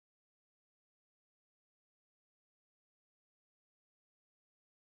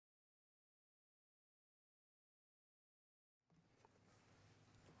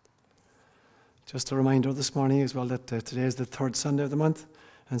Just a reminder this morning as well that today is the third Sunday of the month,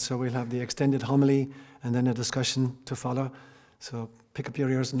 and so we'll have the extended homily and then a discussion to follow. So pick up your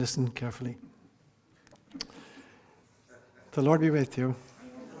ears and listen carefully. The Lord be with you.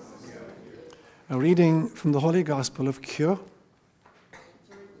 A reading from the Holy Gospel of Seán.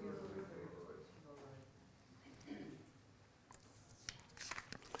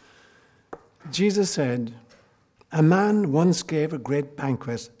 Jesus said, "A man once gave a great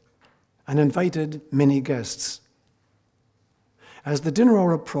banquet and invited many guests. As the dinner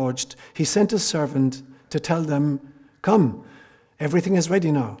hour approached, he sent a servant to tell them, 'Come, everything is ready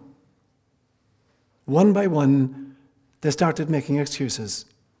now.' One by one, they started making excuses.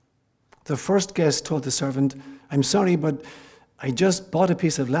 The first guest told the servant, 'I'm sorry, but I just bought a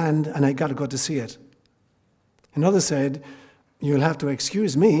piece of land and I got to go to see it.' Another said, 'You'll have to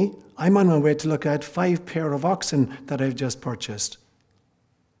excuse me. I'm on my way to look at 5 pair of oxen that I've just purchased.'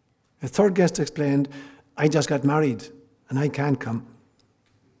 A third guest explained, 'I just got married and I can't come.'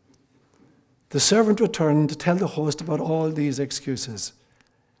 The servant returned to tell the host about all these excuses.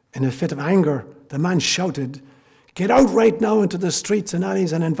 In a fit of anger, the man shouted, 'Get out right now into the streets and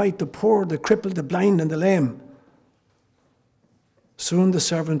alleys and invite the poor, the crippled, the blind, and the lame.' Soon the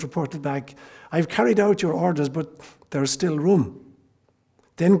servant reported back, 'I've carried out your orders, but there's still room.'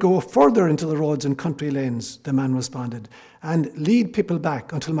 'Then go further into the roads and country lanes,' the man responded, 'and lead people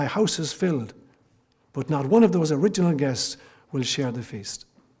back until my house is filled. But not one of those original guests will share the feast.'"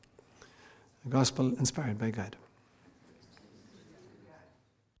 The Gospel inspired by God.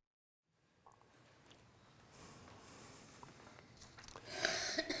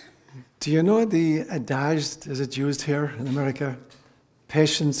 Do you know the adage, as it's used here in America?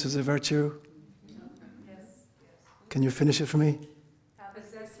 Patience is a virtue. Yes. Can you finish it for me?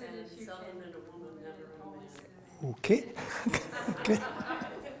 Okay. Okay.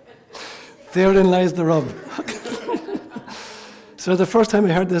 Therein lies the rub. So the first time I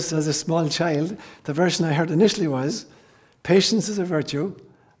heard this as a small child, the version I heard initially was, "Patience is a virtue,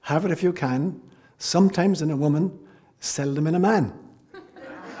 have it if you can, sometimes in a woman, seldom in a man."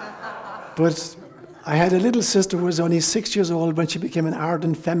 But I had a little sister who was only 6 years old when she became an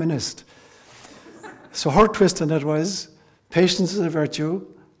ardent feminist. So her twist on it was, "Patience is a virtue,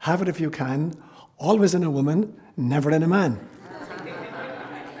 have it if you can, always in a woman, never in a man."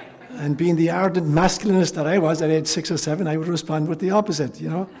 And being the ardent masculinist that I was at age 6 or 7, I would respond with the opposite,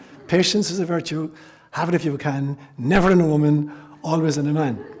 Patience is a virtue, have it if you can, never in a woman, always in a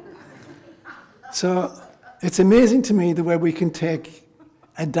man. So it's amazing to me the way we can take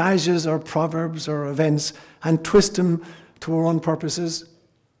adages or proverbs or events and twist them to our own purposes.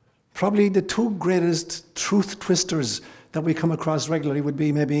 Probably the two greatest truth twisters that we come across regularly would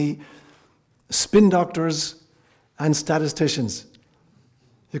be maybe spin doctors and statisticians.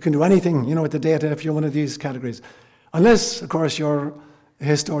 You can do anything, with the data if you're one of these categories. Unless, of course, you're a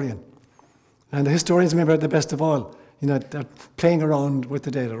historian. And the historians maybe are the best of all. They're playing around with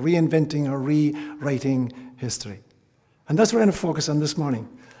the data, reinventing or rewriting history. And that's what I'm going to focus on this morning.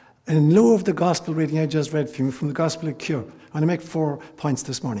 In lieu of the gospel reading I just read from the Gospel of Seán, I'm going to make 4 points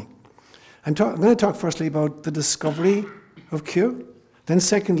this morning. I'm going to talk firstly about the discovery of Seán, then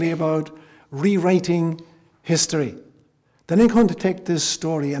secondly about rewriting history. Then I'm going to take this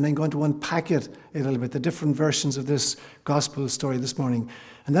story and I'm going to unpack it a little bit, the different versions of this gospel story this morning.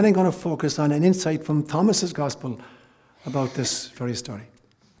 And then I'm going to focus on an insight from Thomas's gospel about this very story.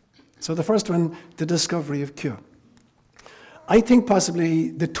 So the first one, the discovery of Seán. I think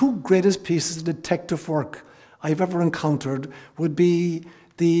possibly the 2 greatest pieces of detective work I've ever encountered would be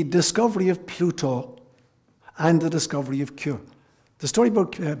the discovery of Pluto and the discovery of Seán. The story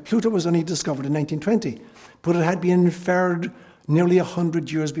about Pluto was only discovered in 1920, but it had been inferred nearly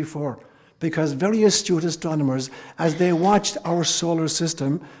 100 years before, because very astute astronomers, as they watched our solar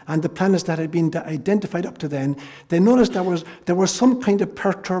system and the planets that had been identified up to then, they noticed there were some kind of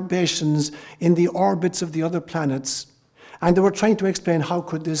perturbations in the orbits of the other planets, and they were trying to explain how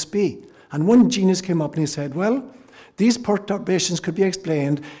could this be. And one genius came up and he said, well, these perturbations could be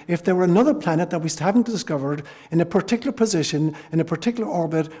explained if there were another planet that we haven't discovered in a particular position, in a particular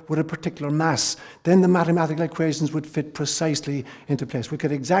orbit, with a particular mass. Then the mathematical equations would fit precisely into place. We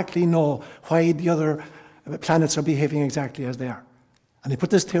could exactly know why the other planets are behaving exactly as they are. And he put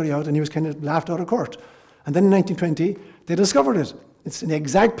this theory out and he was kind of laughed out of court. And then in 1920, they discovered it. It's in the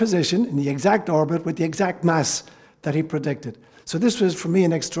exact position, in the exact orbit, with the exact mass that he predicted. So this was, for me,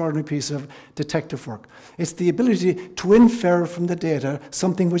 an extraordinary piece of detective work. It's the ability to infer from the data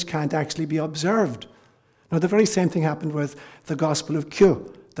something which can't actually be observed. Now, the very same thing happened with the Gospel of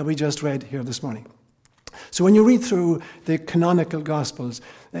Seán that we just read here this morning. So when you read through the canonical Gospels,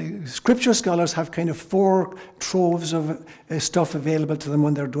 Scripture scholars have kind of 4 troves of stuff available to them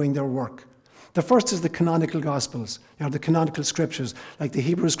when they're doing their work. The first is the canonical Gospels, or the canonical Scriptures, like the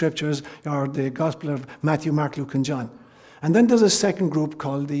Hebrew Scriptures or the Gospel of Matthew, Mark, Luke, and John. And then there's a second group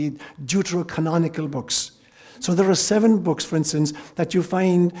called the deuterocanonical books. So there are 7 books, for instance, that you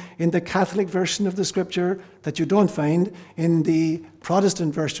find in the Catholic version of the Scripture that you don't find in the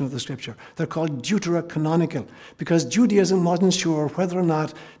Protestant version of the Scripture. They're called deuterocanonical because Judaism wasn't sure whether or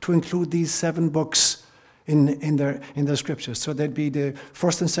not to include these 7 books in their Scriptures. So they'd be the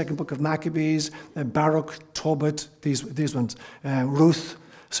 1st and 2nd book of Maccabees, Baruch, Tobit, these ones, Ruth.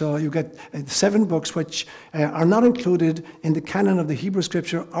 So you get 7 books which are not included in the canon of the Hebrew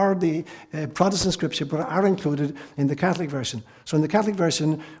Scripture or the Protestant Scripture, but are included in the Catholic version. So in the Catholic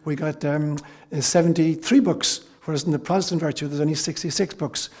version, we got 73 books, whereas in the Protestant version, there's only 66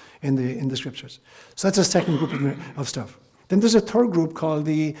 books in the Scriptures. So that's a second group of stuff. Then there's a third group called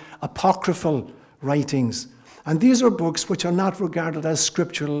the apocryphal writings. And these are books which are not regarded as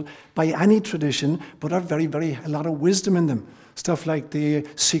scriptural by any tradition, but have a lot of wisdom in them. Stuff like the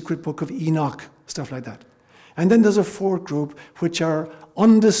secret book of Enoch, stuff like that. And then there's a fourth group which are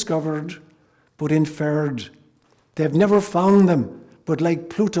undiscovered but inferred. They've never found them, but like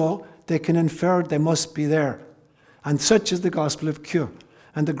Pluto, they can infer they must be there. And such is the Gospel of Q.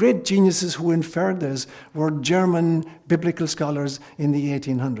 And the great geniuses who inferred this were German biblical scholars in the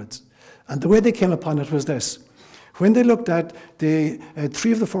 1800s. And the way they came upon it was this. When they looked at the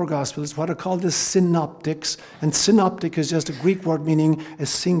 3 of the 4 Gospels, what are called the synoptics, and synoptic is just a Greek word meaning a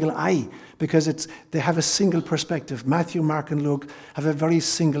single eye, because they have a single perspective. Matthew, Mark, and Luke have a very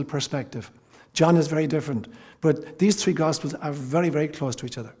single perspective. John is very different, but these 3 Gospels are very, very close to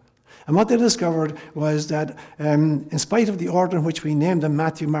each other. And what they discovered was that in spite of the order in which we named them,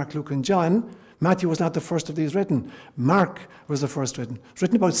 Matthew, Mark, Luke, and John, Matthew was not the first of these written. Mark was the first written. It was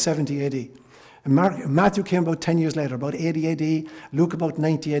written about 70 AD. And Matthew came about 10 years later, about 80 AD, Luke about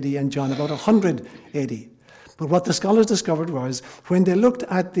 90 AD, and John about 100 AD. But what the scholars discovered was, when they looked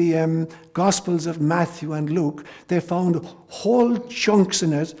at the Gospels of Matthew and Luke, they found whole chunks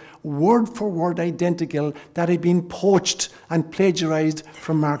in it, word for word identical, that had been poached and plagiarized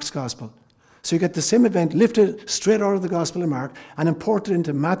from Mark's Gospel. So you get the same event lifted straight out of the Gospel of Mark and imported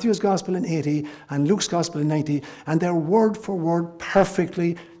into Matthew's Gospel in 80 and Luke's Gospel in 90, and they're word for word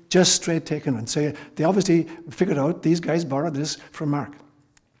perfectly just straight taken on. So they obviously figured out these guys borrowed this from Mark.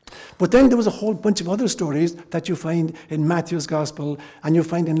 But then there was a whole bunch of other stories that you find in Matthew's Gospel and you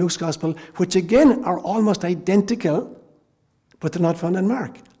find in Luke's Gospel, which again are almost identical, but they're not found in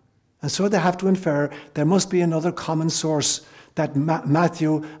Mark. And so they have to infer there must be another common source that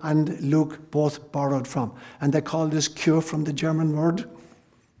Matthew and Luke both borrowed from. And they call this Q from the German word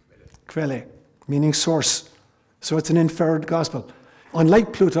Quelle, meaning source. So it's an inferred gospel.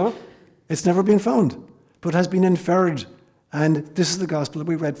 Unlike Pluto, it's never been found, but has been inferred. And this is the gospel that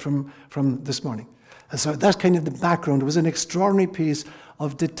we read from this morning. And so that's kind of the background. It was an extraordinary piece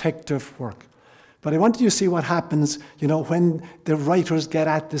of detective work. But I wanted you to see what happens, when the writers get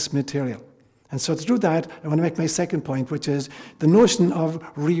at this material. And so to do that, I want to make my second point, which is the notion of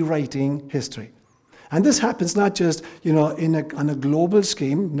rewriting history. And this happens not just, on a global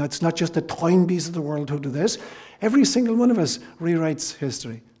scheme. It's not just the Toynbees of the world who do this. Every single one of us rewrites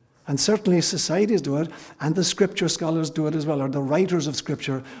history. And certainly societies do it, and the scripture scholars do it as well, or the writers of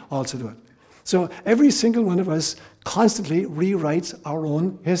scripture also do it. So every single one of us constantly rewrites our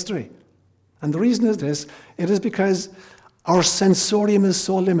own history. And the reason is this: it is because our sensorium is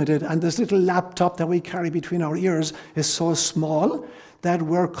so limited, and this little laptop that we carry between our ears is so small that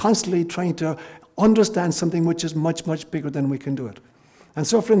we're constantly trying to understand something which is much, much bigger than we can do it. And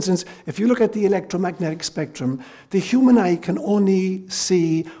so, for instance, if you look at the electromagnetic spectrum, the human eye can only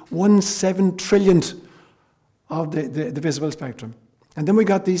see 1/7 trillionth of the visible spectrum. And then we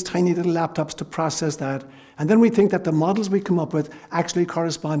got these tiny little laptops to process that. And then we think that the models we come up with actually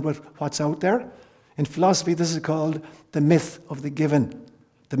correspond with what's out there. In philosophy, this is called the myth of the given.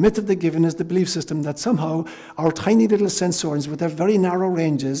 The myth of the given is the belief system that somehow our tiny little sensoriums with their very narrow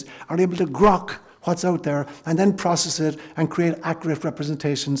ranges are able to grok what's out there and then process it and create accurate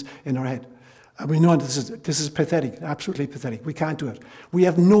representations in our head. And we know this is pathetic, absolutely pathetic. We can't do it. We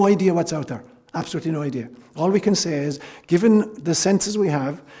have no idea what's out there. Absolutely no idea. All we can say is, given the senses we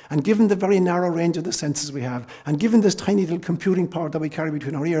have, and given the very narrow range of the senses we have, and given this tiny little computing power that we carry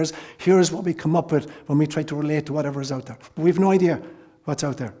between our ears, here's what we come up with when we try to relate to whatever is out there. But we have no idea what's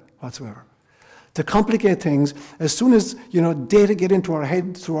out there whatsoever. To complicate things, as soon as data get into our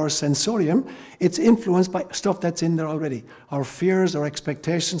head through our sensorium, it's influenced by stuff that's in there already. Our fears, our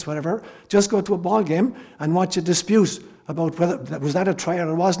expectations, whatever. Just go to a ball game and watch a dispute about whether was that a try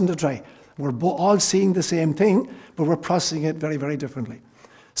or it wasn't a try. We're all seeing the same thing, but we're processing it very, very differently.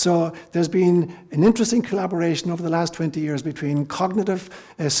 So there's been an interesting collaboration over the last 20 years between cognitive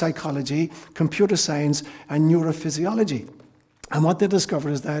psychology, computer science, and neurophysiology. And what they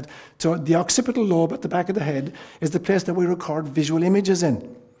discovered is that the occipital lobe at the back of the head is the place that we record visual images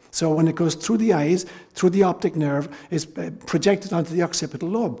in. So when it goes through the eyes, through the optic nerve, it's projected onto the occipital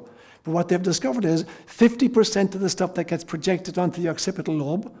lobe. But what they've discovered is 50% of the stuff that gets projected onto the occipital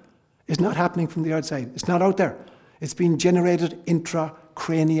lobe is not happening from the outside. It's not out there. It's being generated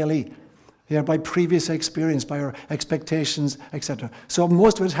intracranially, by previous experience, by our expectations, etc. So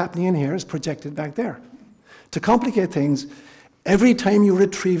most of what's happening in here is projected back there. To complicate things, every time you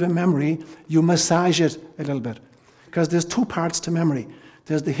retrieve a memory, you massage it a little bit. Because there's two parts to memory.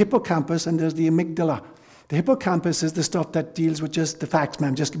 There's the hippocampus and there's the amygdala. The hippocampus is the stuff that deals with just the facts,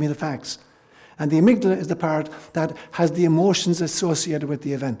 ma'am, just give me the facts. And the amygdala is the part that has the emotions associated with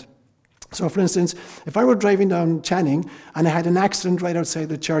the event. So for instance, if I were driving down Channing and I had an accident right outside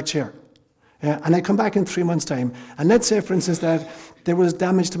the church here, and I come back in 3 months' time, and let's say, for instance, that there was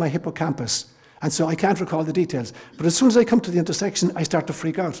damage to my hippocampus, and so I can't recall the details. But as soon as I come to the intersection, I start to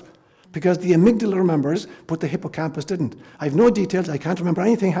freak out. Because the amygdala remembers, but the hippocampus didn't. I have no details, I can't remember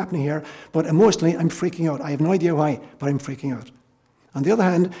anything happening here, but emotionally I'm freaking out. I have no idea why, but I'm freaking out. On the other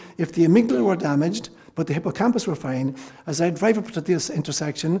hand, if the amygdala were damaged, but the hippocampus were fine, as I drive up to this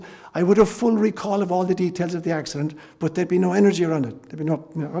intersection, I would have full recall of all the details of the accident, but there'd be no energy around it. There'd be no,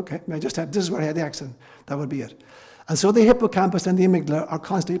 okay, this is where I had the accident. That would be it. And so the hippocampus and the amygdala are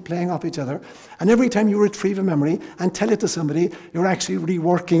constantly playing off each other. And every time you retrieve a memory and tell it to somebody, you're actually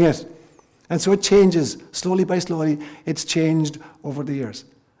reworking it. And so it changes, slowly by slowly, it's changed over the years.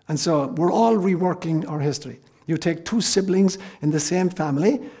 And so we're all reworking our history. You take two siblings in the same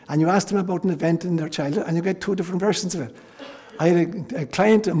family, and you ask them about an event in their childhood, and you get two different versions of it. I had a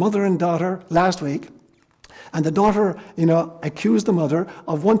client, a mother and daughter, last week, and the daughter, accused the mother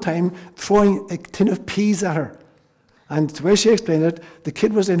of one time throwing a tin of peas at her. And the way she explained it, the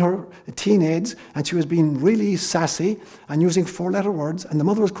kid was in her teenage, and she was being really sassy and using four-letter words, and the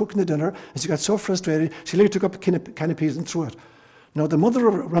mother was cooking the dinner, and she got so frustrated, she literally took up a can of peas and threw it. Now, the mother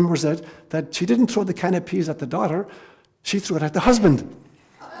remembers that she didn't throw the can of peas at the daughter, she threw it at the husband.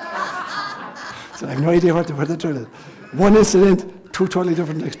 So I have no idea where the truth is. One incident, two totally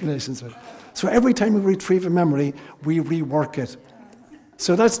different explanations. So every time we retrieve a memory, we rework it.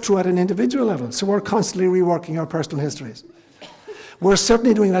 So that's true at an individual level. So we're constantly reworking our personal histories. We're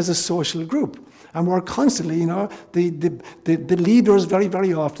certainly doing it as a social group. And we're constantly, the leaders very,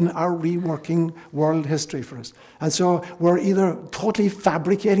 very often are reworking world history for us. And so we're either totally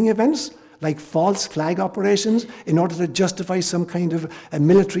fabricating events, like false flag operations, in order to justify some kind of a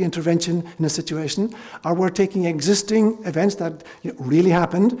military intervention in a situation, or we're taking existing events that really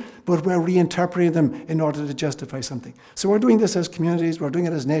happened, but we're reinterpreting them in order to justify something. So we're doing this as communities, we're doing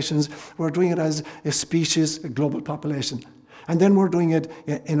it as nations, we're doing it as a species, a global population. And then we're doing it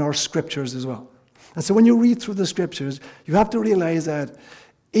in our scriptures as well. And so when you read through the scriptures, you have to realize that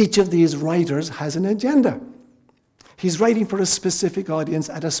each of these writers has an agenda. He's writing for a specific audience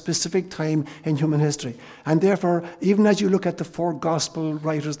at a specific time in human history. And therefore, even as you look at the four gospel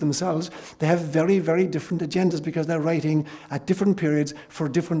writers themselves, they have very, very different agendas because they're writing at different periods for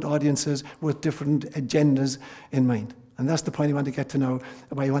different audiences with different agendas in mind. And that's the point I want to get to now,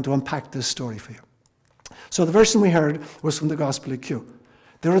 why I want to unpack this story for you. So the version we heard was from the Gospel of Q.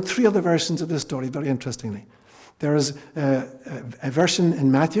 There are three other versions of this story, very interestingly. There is a version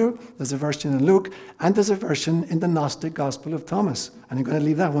in Matthew, there's a version in Luke, and there's a version in the Gnostic Gospel of Thomas. And I'm going to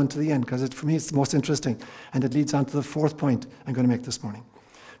leave that one to the end, because for me it's the most interesting, and it leads on to the fourth point I'm going to make this morning.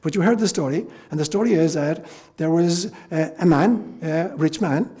 But you heard the story, and the story is that there was a man, a rich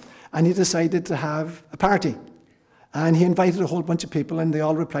man, and he decided to have a party. And he invited a whole bunch of people, and they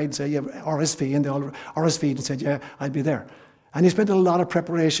all replied and said, yeah, RSV, and they all RSV'd and said, yeah, I'll be there. And he spent a lot of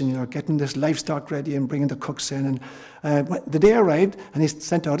preparation, getting this livestock ready and bringing the cooks in. And the day arrived, and he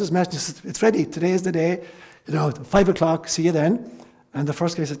sent out his message. He said, it's ready. Today is the day. 5 o'clock. See you then. And the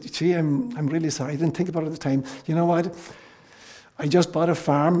first guy said, gee, I'm really sorry. I didn't think about it at the time. You know what? I just bought a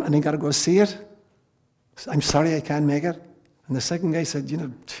farm, and I got to go see it. I'm sorry I can't make it. And the second guy said,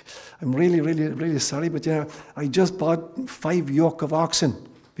 I'm really, really, really sorry, but I just bought 5 yoke of oxen,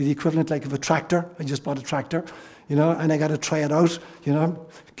 be the equivalent like of a tractor. I just bought a tractor. And I got to try it out,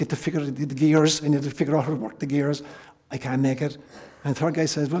 get to figure the gears. I need to figure out how to work the gears. I can't make it. And the third guy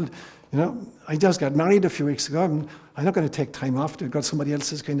says, well, You know, I just got married a few weeks ago. I'm not going to take time off to go to somebody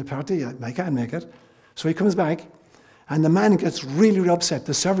else's kind of party. I can't make it. So he comes back, and the man gets really, really upset.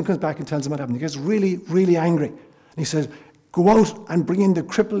 The servant comes back and tells him what happened. He gets really, really angry. And he says, go out and bring in the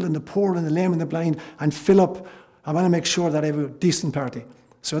crippled and the poor and the lame and the blind and fill up. I want to make sure that I have a decent party.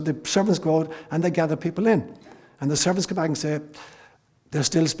 So the servants go out and they gather people in. And the servants come back and say, there's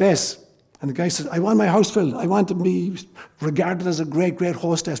still space. And the guy says, I want my house filled. I want to be regarded as a great, great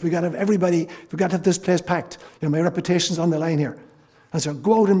hostess. We've got to have everybody, we've got to have this place packed. You know, my reputation's on the line here. And so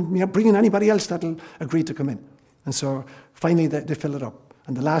go out and bring in anybody else that'll agree to come in. And so finally they fill it up.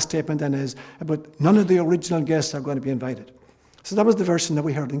 And the last statement then is, but none of the original guests are going to be invited. So that was the version that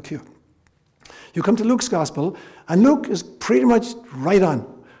we heard in Q. You come to Luke's Gospel, and Luke is pretty much right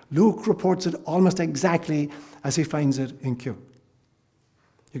on. Luke reports it almost exactly as he finds it in Q.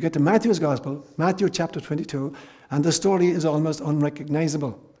 You get to Matthew's Gospel, Matthew chapter 22, and the story is almost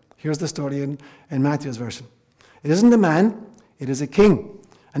unrecognizable. Here's the story in Matthew's version. It isn't a man, it is a king.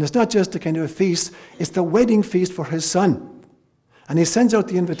 And it's not just a kind of a feast, it's the wedding feast for his son. And he sends out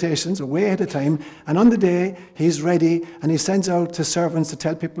the invitations way ahead of time, and on the day, he's ready, and he sends out to servants to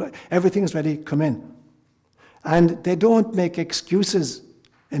tell people, everything's ready, come in. And they don't make excuses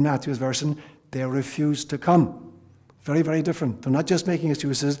in Matthew's version, they refuse to come. Very, very different. They're not just making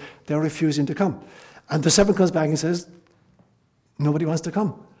excuses, they're refusing to come. And the servant comes back and says, nobody wants to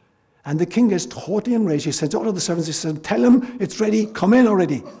come. And the king is totally enraged. He sends all of the servants, he says, tell them it's ready, come in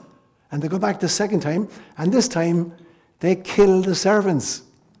already. And they go back the second time, and this time, they kill the servants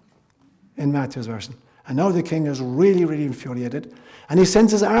in Matthew's version. And now the king is really, really infuriated. And he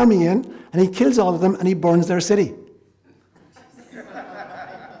sends his army in, and he kills all of them, and he burns their city.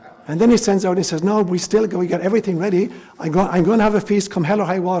 And then he sends out and he says, no, we got everything ready. I'm going to have a feast, come hell or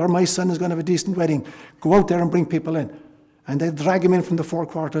high water. My son is going to have a decent wedding. Go out there and bring people in. And they drag him in from the four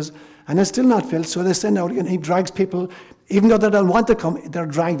quarters, and it's still not filled, so they send out again. He drags people, even though they don't want to come, they're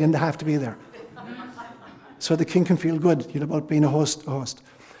dragged in, they have to be there. So the king can feel good about being a host.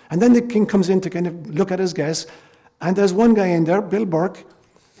 And then the king comes in to kind of look at his guests, and there's one guy in there, Bill Burke,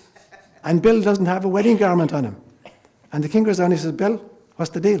 and Bill doesn't have a wedding garment on him. And the king goes down and he says, Bill,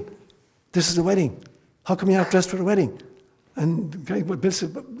 what's the deal? This is a wedding. How come you're not dressed for a wedding? And the guy, Bill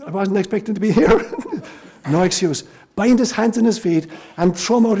said, I wasn't expecting to be here. No excuse. Bind his hands and his feet and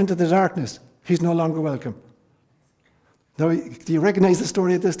throw him out into the darkness. He's no longer welcome. Now, do you recognize the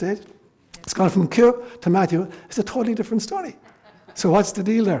story at this stage? It's gone from Q to Matthew. It's a totally different story. So what's the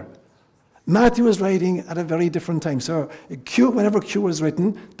deal there? Matthew is writing at a very different time. So whenever Q was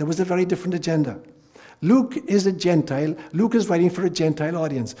written, there was a very different agenda. Luke is a Gentile. Luke is writing for a Gentile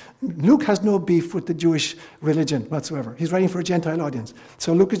audience. Luke has no beef with the Jewish religion whatsoever. He's writing for a Gentile audience.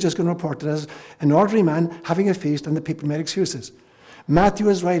 So Luke is just going to report it as an ordinary man having a feast, and the people made excuses. Matthew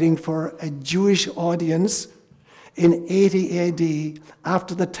is writing for a Jewish audience in 80 AD,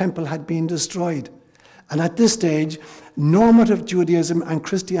 after the temple had been destroyed. And at this stage, normative Judaism and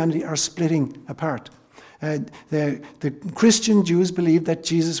Christianity are splitting apart. The Christian Jews believed that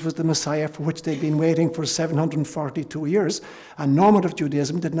Jesus was the Messiah, for which they'd been waiting for 742 years, and normative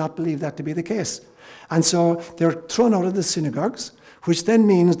Judaism did not believe that to be the case. And so they're thrown out of the synagogues, which then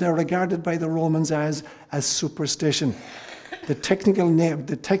means they're regarded by the Romans as superstition. The technical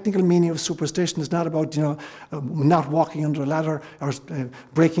meaning of superstition is not about, not walking under a ladder or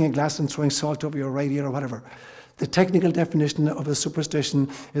breaking a glass and throwing salt over your right ear or whatever. The technical definition of a superstition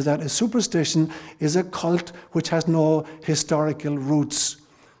is that a superstition is a cult which has no historical roots.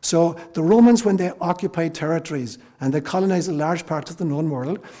 So the Romans, when they occupied territories and they colonized a large part of the known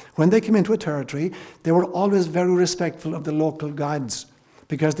world, when they came into a territory, they were always very respectful of the local gods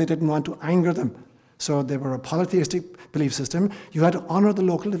because they didn't want to anger them. So they were a polytheistic belief system. You had to honor the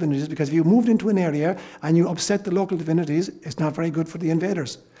local divinities, because if you moved into an area and you upset the local divinities, it's not very good for the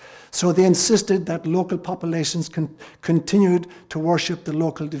invaders. So they insisted that local populations continued to worship the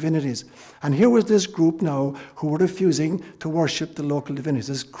local divinities. And here was this group now who were refusing to worship the local divinities,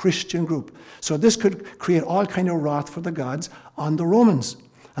 this Christian group. So this could create all kind of wrath for the gods on the Romans.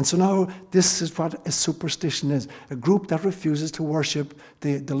 And so now this is what a superstition is, a group that refuses to worship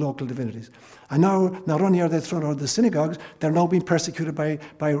the local divinities. And now not only are they thrown out of the synagogues, they're now being persecuted by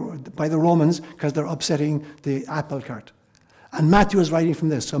the Romans because they're upsetting the apple cart. And Matthew is writing from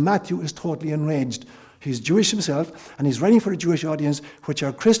this. So Matthew is totally enraged. He's Jewish himself, and he's writing for a Jewish audience, which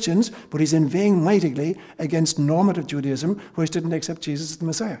are Christians, but he's inveighing mightily against normative Judaism, which didn't accept Jesus as the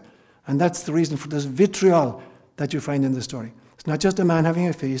Messiah. And that's the reason for this vitriol that you find in the story. It's not just a man having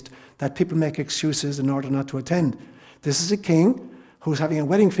a feast that people make excuses in order not to attend. This is a king who's having a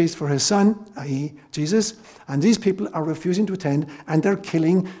wedding feast for his son, i.e. Jesus, and these people are refusing to attend, and they're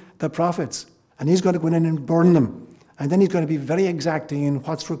killing the prophets. And he's going to go in and burn them. And then he's going to be very exacting in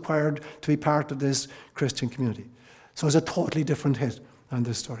what's required to be part of this Christian community. So it's a totally different hit on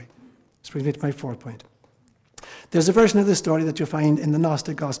this story. This brings me to my fourth point. There's a version of this story that you find in the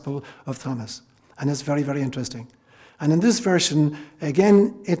Gnostic Gospel of Thomas. And it's very, very interesting. And in this version,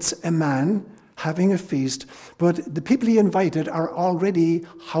 again, it's a man having a feast, but the people he invited are already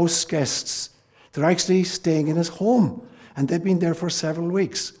house guests. They're actually staying in his home, and they've been there for several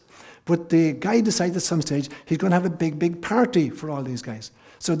weeks. But the guy decides at some stage he's going to have a big, big party for all these guys.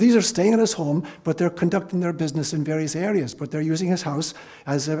 So these are staying at his home, but they're conducting their business in various areas, but they're using his house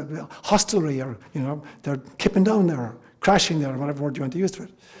as a hostelry, or, they're kipping down there, or crashing there, or whatever word you want to use for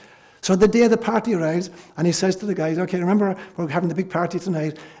it. So the day the party arrives, and he says to the guys, okay, remember, we're having the big party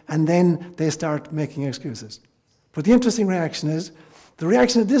tonight, and then they start making excuses. But the interesting reaction is, the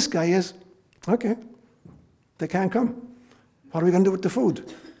reaction of this guy is, okay, they can't come. What are we going to do with the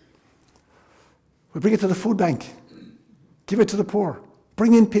food? We bring it to the food bank. Give it to the poor.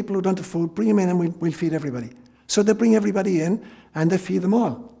 Bring in people who don't have food, bring them in, and we'll feed everybody. So they bring everybody in, and they feed them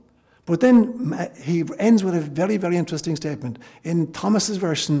all. But then he ends with a very, very interesting statement. In Thomas's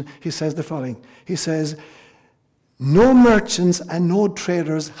version, he says the following. He says, no merchants and no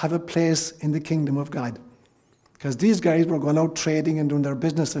traders have a place in the kingdom of God. Because these guys were going out trading and doing their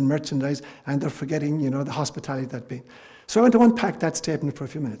business and merchandise, and they're forgetting, the hospitality that be. So I want to unpack that statement for a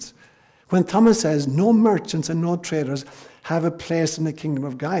few minutes. When Thomas says, no merchants and no traders have a place in the kingdom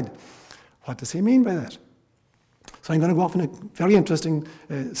of God, what does he mean by that? So I'm going to go off on a very interesting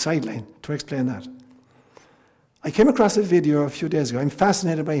sideline to explain that. I came across a video a few days ago. I'm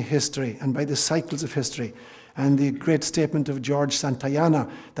fascinated by history and by the cycles of history, and the great statement of George Santayana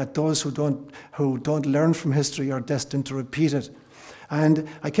that those who don't learn from history are destined to repeat it. And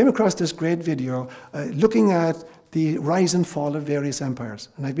I came across this great video looking at the rise and fall of various empires.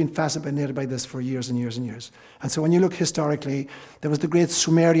 And I've been fascinated by this for years and years and years. And so when you look historically, there was the great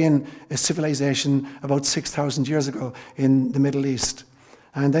Sumerian civilization about 6,000 years ago in the Middle East.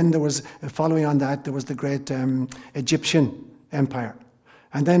 And then there was, following on that, there was the great Egyptian empire.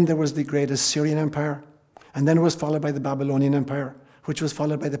 And then there was the great Assyrian empire. And then it was followed by the Babylonian empire, which was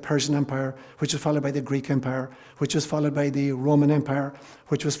followed by the Persian Empire, which was followed by the Greek Empire, which was followed by the Roman Empire,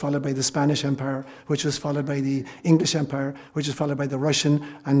 which was followed by the Spanish Empire, which was followed by the English Empire, which was followed by the Russian,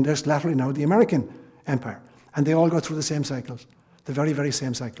 and there's latterly now the American Empire. And they all go through the same cycles, the very, very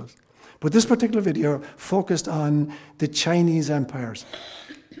same cycles. But this particular video focused on the Chinese empires.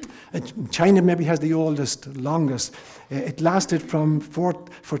 China maybe has the oldest, longest. It lasted from 2000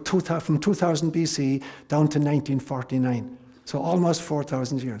 BC down to 1949. So almost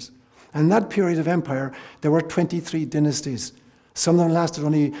 4,000 years. And in that period of empire, there were 23 dynasties. Some of them lasted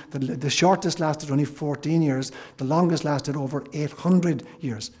only, the shortest lasted only 14 years. The longest lasted over 800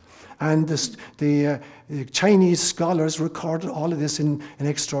 years. And the Chinese scholars recorded all of this in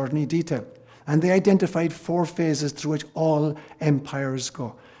extraordinary detail. And they identified 4 phases through which all empires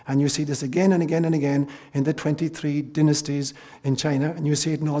go. And you see this again and again and again in the 23 dynasties in China. And you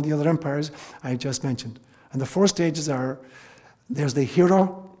see it in all the other empires I just mentioned. And the 4 stages are, there's the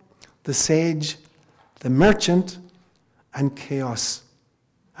hero, the sage, the merchant, and chaos.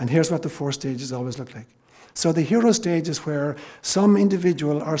 And here's what the 4 stages always look like. So the hero stage is where some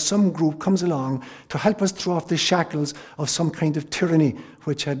individual or some group comes along to help us throw off the shackles of some kind of tyranny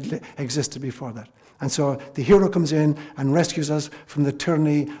which had existed before that. And so the hero comes in and rescues us from the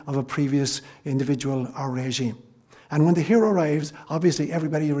tyranny of a previous individual or regime. And when the hero arrives, obviously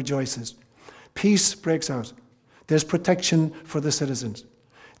everybody rejoices. Peace breaks out. There's protection for the citizens.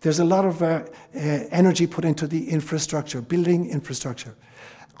 There's a lot of energy put into the infrastructure, building infrastructure.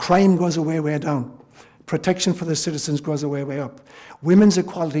 Crime goes away, way down. Protection for the citizens goes away, way up. Women's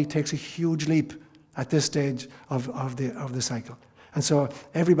equality takes a huge leap at this stage of the cycle. And so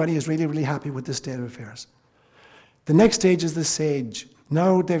everybody is really, really happy with this state of affairs. The next stage is the sage.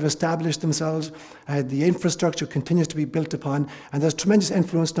 Now they've established themselves, the infrastructure continues to be built upon, and there's tremendous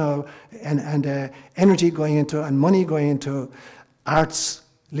influence now and energy going into, and money going into arts,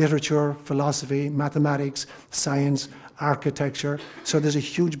 literature, philosophy, mathematics, science, architecture. So there's a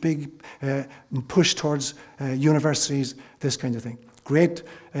huge big push towards universities, this kind of thing. Great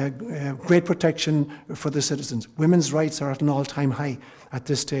protection for the citizens. Women's rights are at an all-time high at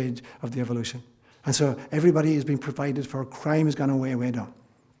this stage of the evolution. And so everybody is being provided for. Crime has gone away, way down.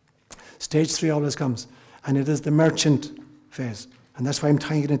 Stage 3 always comes, and it is the merchant phase. And that's why I'm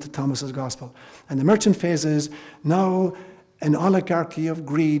tying it into Thomas's gospel. And the merchant phase is now an oligarchy of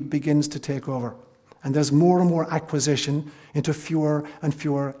greed begins to take over. And there's more and more acquisition into fewer and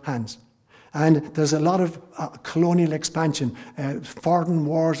fewer hands. And there's a lot of colonial expansion. Foreign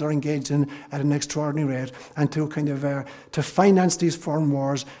wars are engaged in at an extraordinary rate. And to finance these foreign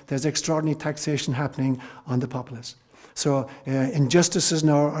wars, there's extraordinary taxation happening on the populace. So injustices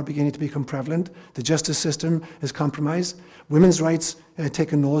now are beginning to become prevalent. The justice system is compromised. Women's rights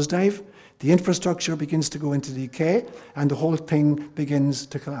take a nosedive. The infrastructure begins to go into decay, and the whole thing begins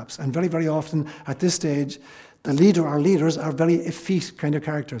to collapse. And very, very often at this stage, our leaders are very effete kind of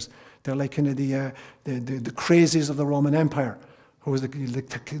characters. They're like kind of the crazies of the Roman Empire, who was the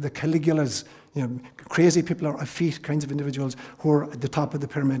Caligulas. Crazy people are effete kinds of individuals who are at the top of the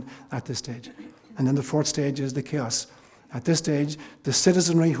pyramid at this stage. And then the fourth stage is the chaos. At this stage, the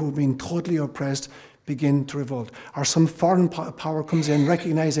citizenry who have been totally oppressed begin to revolt. Or some foreign power comes in,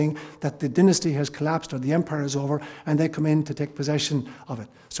 recognizing that the dynasty has collapsed or the empire is over, and they come in to take possession of it.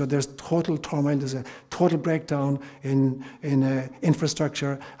 So there's total turmoil, there's a total breakdown in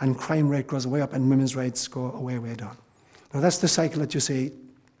infrastructure, and crime rate goes way up and women's rights go way, way down. Now that's the cycle that you see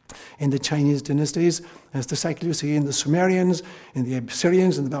in the Chinese dynasties, and it's the cycle you see in the Sumerians, in the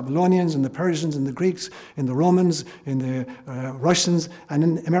Assyrians, in the Babylonians, in the Persians, in the Greeks, in the Romans, in the Russians, and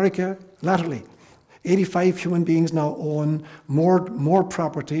in America latterly. 85 human beings now own more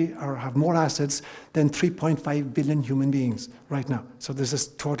property or have more assets than 3.5 billion human beings right now. So there's this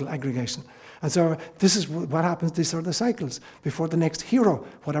total aggregation. And so this is what happens, these are the cycles before the next hero,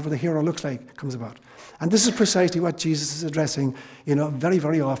 whatever the hero looks like, comes about. And this is precisely what Jesus is addressing, very,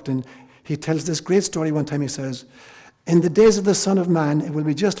 very often. He tells this great story one time. He says, in the days of the Son of Man, it will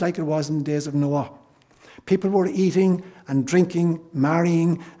be just like it was in the days of Noah. People were eating and drinking,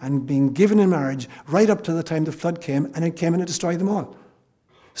 marrying, and being given in marriage right up to the time the flood came, and it came and it destroyed them all.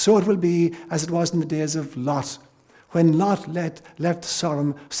 So it will be as it was in the days of Lot. When Lot left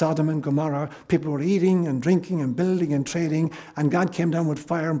Sodom and Gomorrah, people were eating and drinking and building and trading, and God came down with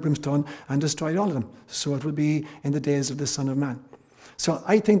fire and brimstone and destroyed all of them. So it will be in the days of the Son of Man. So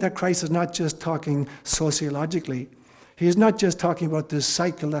I think that Christ is not just talking sociologically. He is not just talking about this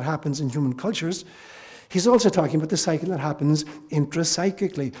cycle that happens in human cultures. He's also talking about the cycle that happens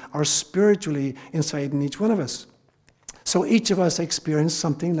intrapsychically or spiritually inside in each one of us. So each of us experience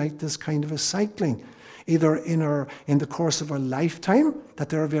something like this kind of a cycling, either in the course of our lifetime, that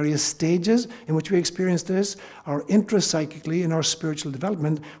there are various stages in which we experience this, or intrapsychically in our spiritual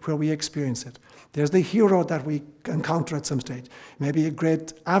development where we experience it. There's the hero that we encounter at some stage. Maybe a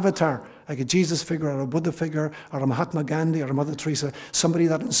great avatar, like a Jesus figure or a Buddha figure or a Mahatma Gandhi or a Mother Teresa, somebody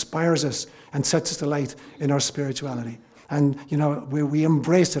that inspires us and sets us to light in our spirituality. And, we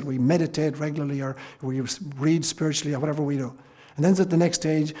embrace it, we meditate regularly, or we read spiritually, or whatever we do. And then at the next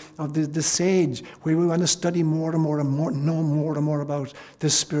stage of the sage, where we want to study more and more, know more and more about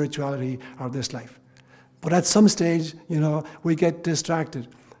this spirituality or this life. But at some stage, we get distracted.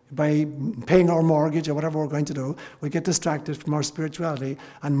 By paying our mortgage or whatever we're going to do, we get distracted from our spirituality,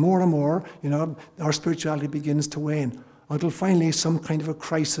 and more, our spirituality begins to wane, until finally some kind of a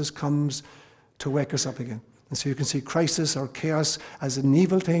crisis comes to wake us up again. And so you can see crisis or chaos as an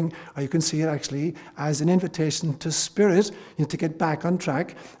evil thing, or you can see it actually as an invitation to spirit, to get back on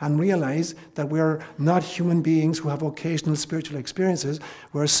track and realize that we're not human beings who have occasional spiritual experiences.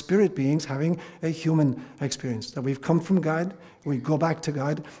 We're spirit beings having a human experience, that we've come from God, we go back to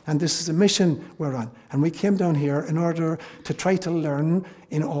God, and this is a mission we're on. And we came down here in order to try to learn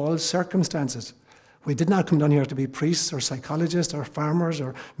in all circumstances. We did not come down here to be priests or psychologists or farmers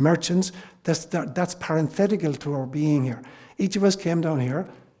or merchants. That's parenthetical to our being here. Each of us came down here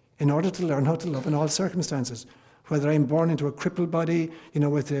in order to learn how to love in all circumstances. Whether I'm born into a crippled body,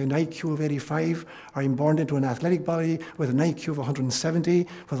 with an IQ of 85, or I'm born into an athletic body with an IQ of 170,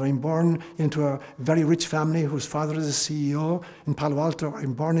 whether I'm born into a very rich family whose father is a CEO in Palo Alto, or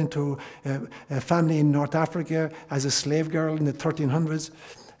I'm born into a family in North Africa as a slave girl in the 1300s,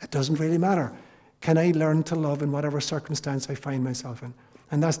 it doesn't really matter. Can I learn to love in whatever circumstance I find myself in?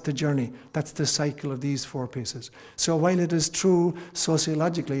 And that's the journey. That's the cycle of these four pieces. So while it is true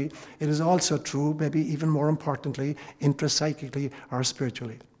sociologically, it is also true, maybe even more importantly, intrapsychically or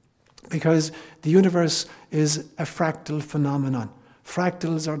spiritually. Because the universe is a fractal phenomenon.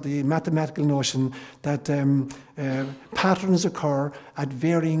 Fractals are the mathematical notion that patterns occur at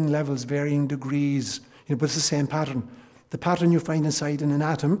varying levels, varying degrees, but it's the same pattern. The pattern you find inside in an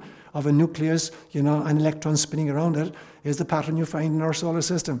atom of a nucleus, and electrons spinning around it, is the pattern you find in our solar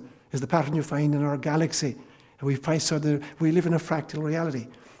system, is the pattern you find in our galaxy. We live in a fractal reality.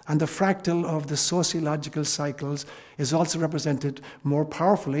 And the fractal of the sociological cycles is also represented more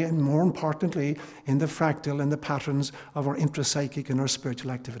powerfully and more importantly in the fractal and the patterns of our intrapsychic and our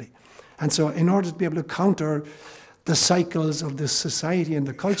spiritual activity. And so in order to be able to counter the cycles of this society and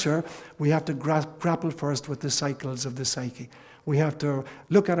the culture, we have to grapple first with the cycles of the psyche. We have to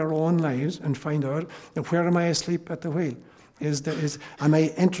look at our own lives and find out, where am I asleep at the wheel? Am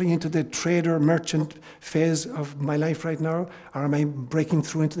I entering into the trader, merchant phase of my life right now? Or am I breaking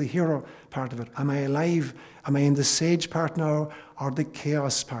through into the hero part of it? Am I alive? Am I in the sage part now, or the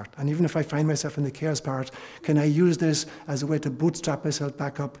chaos part? And even if I find myself in the chaos part, can I use this as a way to bootstrap myself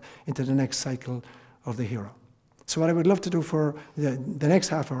back up into the next cycle of the hero? So what I would love to do for the next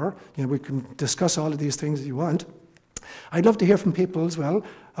half hour, we can discuss all of these things if you want. I'd love to hear from people as well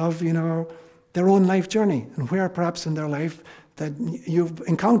of, their own life journey, and where perhaps in their life that you've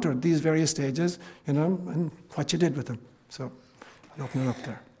encountered these various stages, and what you did with them. So I'll open it up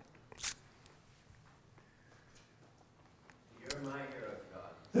there. You're my hero,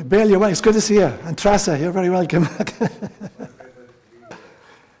 God. Bill, it's good to see you. And Trasa, you're very welcome.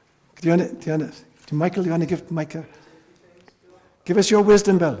 Michael, do you want to give Micah? Give us your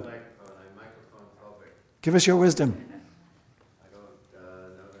wisdom, Bill. I'm microphone phobic. Give us your wisdom. I don't know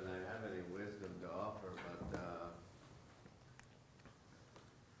that I have any wisdom to offer,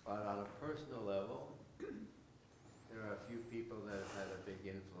 but on a personal level, there are a few people that have had a big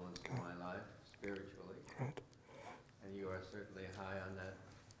influence in my life, spiritually. Right. And you are certainly high on that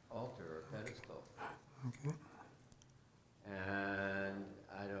altar or pedestal. Okay. And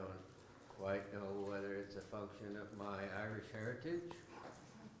I don't quite know whether it's a function of my Irish heritage,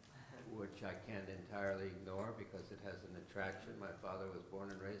 which I can't entirely ignore because it has an attraction. My father was born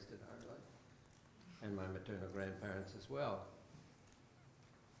and raised in Ireland, and my maternal grandparents as well.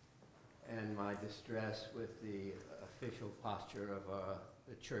 And my distress with the official posture of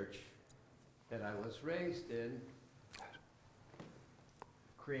the church that I was raised in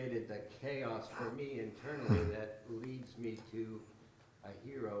created the chaos for me internally that leads me to a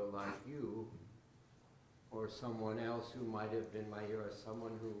hero like you, or someone else who might have been my hero,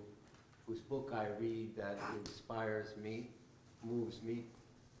 someone whose book I read that inspires me, moves me,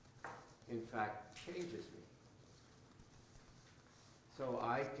 in fact, changes me. So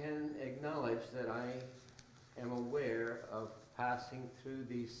I can acknowledge that I am aware of passing through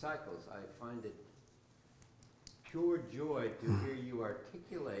these cycles. I find it pure joy to hear you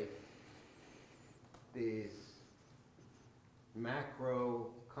articulate these macro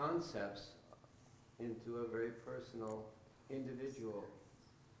concepts into a very personal, individual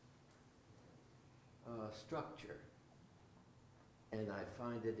structure. And I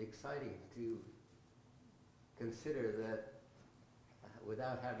find it exciting to consider that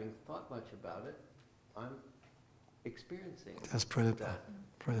without having thought much about it, I'm experiencing That's brilliant. that.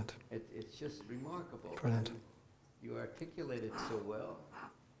 Brilliant. It's just remarkable. Brilliant. And you articulate it so well.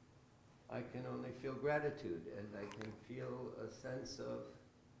 I can only feel gratitude, and I can feel a sense of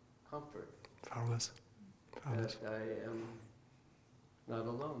comfort. Fabulous. Fabulous. That I am not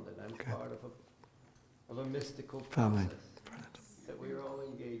alone, that I'm part of a mystical Family. process Brilliant. that we are all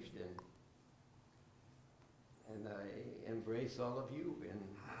engaged in. And I embrace all of you in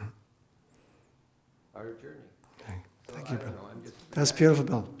our journey. Okay. So Thank you, I don't Bill. know, I'm just That's beautiful,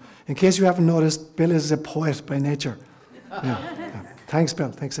 Bill. In case you haven't noticed, Bill is a poet by nature. Yeah. Thanks,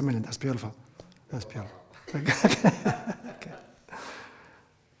 Bill. Thanks a million. That's beautiful. That's beautiful. Okay.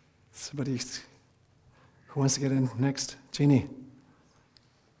 Somebody who wants to get in next? Jeannie.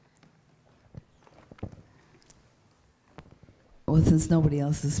 Well, since nobody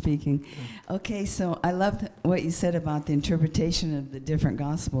else is speaking. Okay, so I loved what you said about the interpretation of the different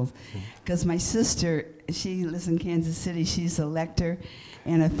Gospels. Because my sister, she lives in Kansas City. She's a lector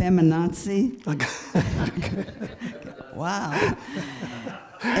and a feminazi. Wow.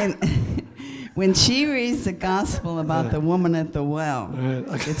 And when she reads the Gospel about the woman at the well,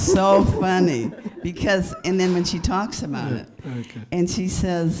 it's so funny. Because, and then when she talks about it, and she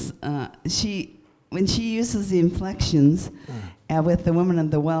says, when she uses the inflections with the woman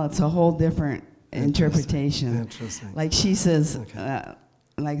at the well, it's a whole different interpretation. Interesting. Like she says,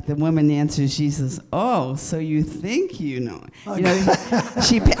 like the woman answers, she says, "Oh, so you think you know?" You know,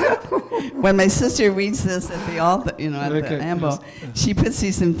 when my sister reads this at the altar, at the ambo, she puts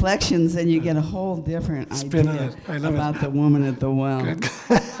these inflections, and you get a whole different idea about the woman at the well.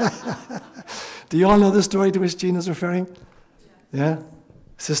 Do you all know the story to which Jean is referring? Yeah?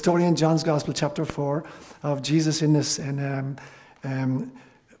 It's a story in John's Gospel, chapter 4, of Jesus in this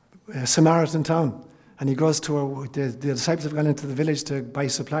Samaritan town. And he goes to, the disciples have gone into the village to buy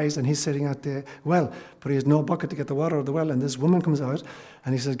supplies, and he's sitting at the well, but he has no bucket to get the water out of the well. And this woman comes out,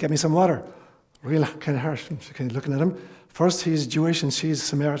 and he says, "Get me some water." Real kind of harsh, kind of looking at him. First, he's Jewish, and she's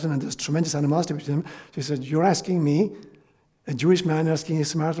Samaritan, and there's tremendous animosity between them. She said, "You're asking me, a Jewish man asking a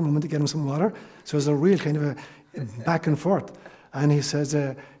Samaritan woman to get him some water?" So there's a real kind of back and forth. And he says,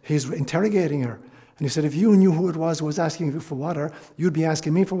 he's interrogating her. And he said, if you knew who it was who was asking you for water, you'd be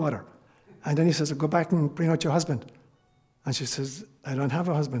asking me for water. And then he says, go back and bring out your husband. And she says, I don't have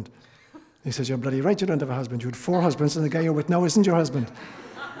a husband. He says, you're bloody right, you don't have a husband. You had 4 husbands, and the guy you're with now isn't your husband.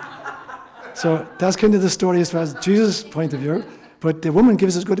 So that's kind of the story as far as Jesus' point of view. But the woman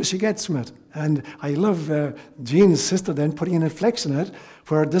gives as good as she gets from it. And I love Jean's sister then putting an inflection in it,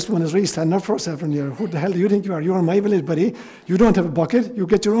 where this one is really standing up for herself, and who the hell do you think you are? You're in my village, buddy. You don't have a bucket. You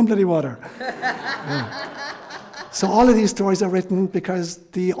get your own bloody water. Yeah. So all of these stories are written because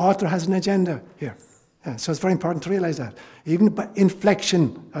the author has an agenda here. Yeah, so it's very important to realize that. Even by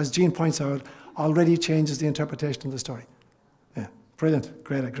inflection, as Jean points out, already changes the interpretation of the story. Yeah, brilliant.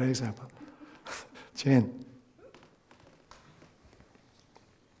 Great example. Jane.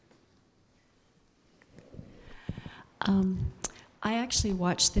 I actually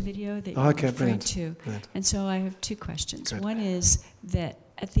watched the video that you referred to. Brilliant. And so I have 2 questions. Good. One is that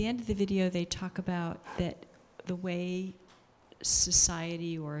at the end of the video, they talk about that the way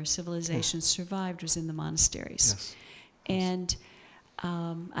society or civilization survived was in the monasteries. Yes. And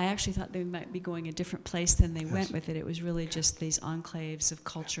I actually thought they might be going a different place than they went with it. It was really just these enclaves of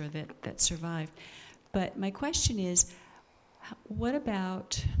culture that survived. But my question is, what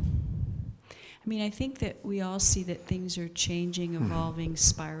about... I mean, I think that we all see that things are changing, evolving,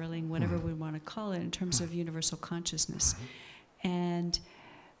 spiraling, whatever we want to call it, in terms of universal consciousness. And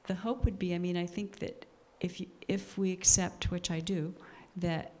the hope would be, I mean, I think that if we accept, which I do,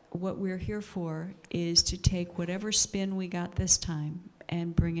 that what we're here for is to take whatever spin we got this time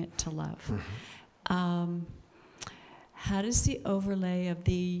and bring it to love. How does the overlay of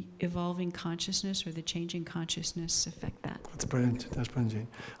the evolving consciousness or the changing consciousness affect that? That's brilliant, Jane.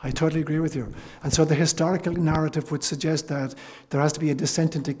 I totally agree with you. And so the historical narrative would suggest that there has to be a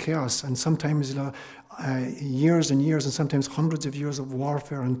descent into chaos, and sometimes years and years and sometimes hundreds of years of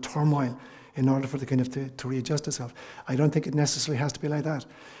warfare and turmoil in order for the kind of to readjust itself. I don't think it necessarily has to be like that.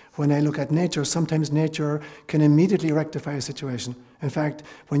 When I look at nature, sometimes nature can immediately rectify a situation. In fact,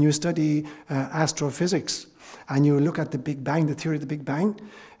 when you study astrophysics and you look at the Big Bang, the theory of the Big Bang,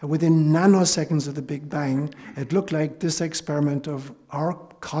 within nanoseconds of the Big Bang, it looked like this experiment of our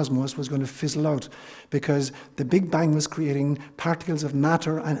cosmos was going to fizzle out because the Big Bang was creating particles of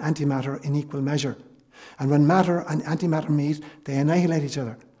matter and antimatter in equal measure. And when matter and antimatter meet, they annihilate each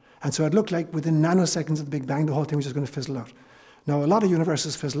other. And so it looked like within nanoseconds of the Big Bang, the whole thing was just going to fizzle out. Now, a lot of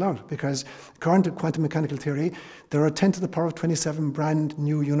universes fizzle out because, according to quantum mechanical theory, there are 10 to the power of 27 brand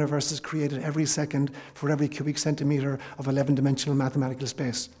new universes created every second for every cubic centimeter of 11-dimensional mathematical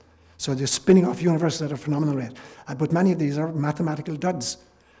space. So they're spinning off universes at a phenomenal rate. But many of these are mathematical duds.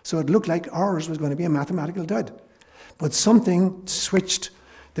 So it looked like ours was going to be a mathematical dud. But something switched.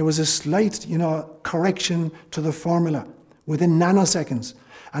 There was a slight, correction to the formula within nanoseconds.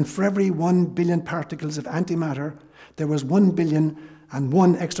 And for every 1 billion particles of antimatter, there was 1 billion and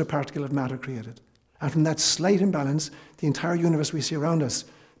 1 extra particle of matter created. And from that slight imbalance, the entire universe we see around us,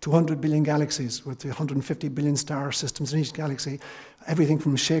 200 billion galaxies with 150 billion star systems in each galaxy, everything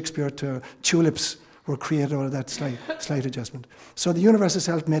from Shakespeare to tulips were created out of that slight adjustment. So the universe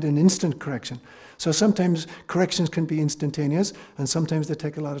itself made an instant correction. So sometimes corrections can be instantaneous, and sometimes they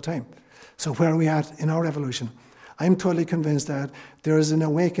take a lot of time. So where are we at in our evolution? I'm totally convinced that there is an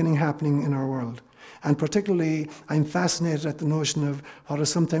awakening happening in our world. And particularly, I'm fascinated at the notion of what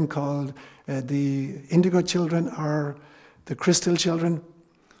is sometimes called the indigo children or the crystal children.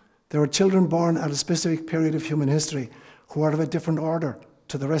 There were children born at a specific period of human history who are of a different order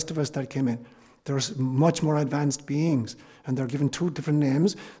to the rest of us that came in. They're much more advanced beings, and they're given 2 different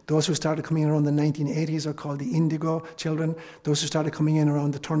names. Those who started coming in around the 1980s are called the indigo children. Those who started coming in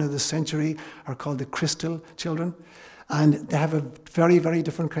around the turn of the century are called the crystal children. And they have a very, very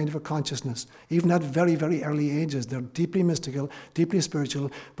different kind of a consciousness. Even at very, very early ages, they're deeply mystical, deeply spiritual,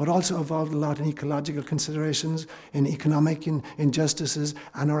 but also evolved a lot in ecological considerations, in economic injustices,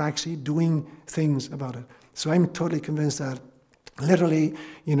 and are actually doing things about it. So I'm totally convinced that literally,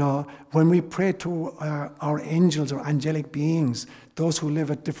 when we pray to our angels or angelic beings, those who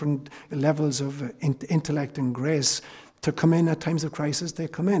live at different levels of intellect and grace, to come in at times of crisis, they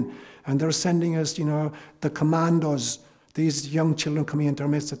come in. And they're sending us, the commandos, these young children coming into our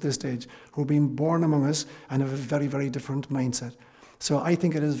midst at this stage, who are being born among us and have a very, very different mindset. So I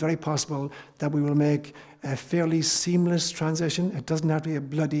think it is very possible that we will make a fairly seamless transition. It doesn't have to be a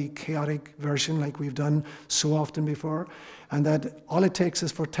bloody, chaotic version like we've done so often before. And that all it takes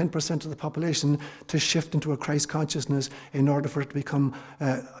is for 10% of the population to shift into a Christ consciousness in order for it to become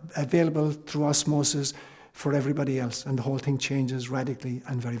available through osmosis for everybody else, and the whole thing changes radically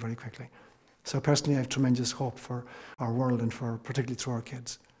and very, very quickly. So personally, I have tremendous hope for our world and for particularly through our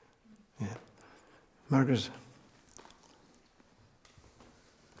kids. Yeah. Margaret.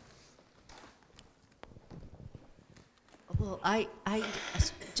 Well, I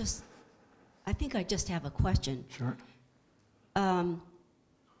think I just have a question. Sure.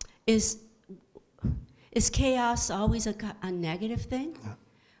 Is chaos always a negative thing?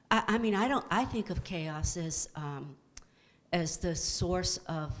 Yeah. I mean, I think of chaos as the source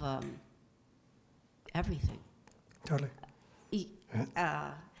of everything. Totally.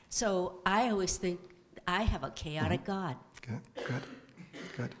 So I always think I have a chaotic God. Okay, good,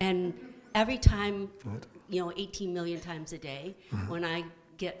 good. And every time, Good. 18 million times a day, when I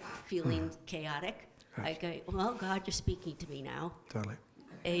get feeling chaotic, I go, well, God, you're speaking to me now. Totally.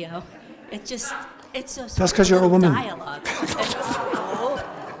 It's a That's 'cause you're a woman. dialogue.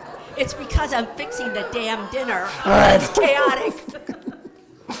 It's because I'm fixing the damn dinner. All right. It's chaotic.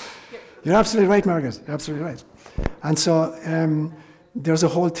 You're absolutely right, Margaret. You're absolutely right. And so there's a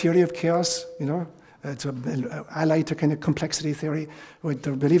whole theory of chaos, It's allied to kind of complexity theory, with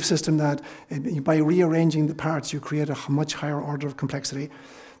the belief system that by rearranging the parts, you create a much higher order of complexity.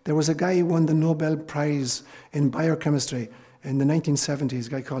 There was a guy who won the Nobel Prize in biochemistry in the 1970s, a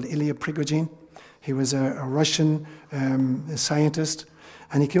guy called Ilya Prigogine. He was a Russian scientist,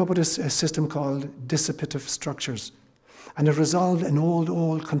 and he came up with a system called dissipative structures. And it resolved an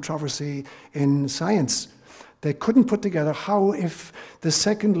old controversy in science. They couldn't put together how, if the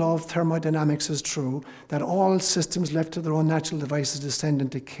second law of thermodynamics is true, that all systems left to their own natural devices descend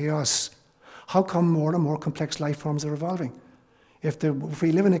into chaos, how come more and more complex life forms are evolving? If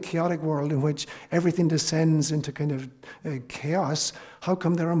we live in a chaotic world in which everything descends into kind of chaos, how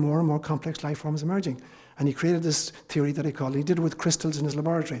come there are more and more complex life forms emerging? And he created this theory that he did it with crystals in his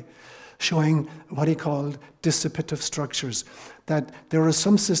laboratory, showing what he called dissipative structures, that there are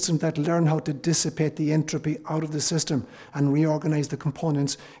some systems that learn how to dissipate the entropy out of the system and reorganize the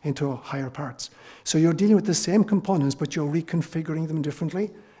components into higher parts. So you're dealing with the same components, but you're reconfiguring them differently.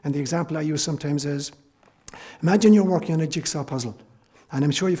 And the example I use sometimes is, imagine you're working on a jigsaw puzzle. And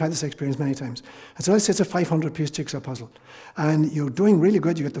I'm sure you've had this experience many times. And so let's say it's a 500-piece jigsaw puzzle. And you're doing really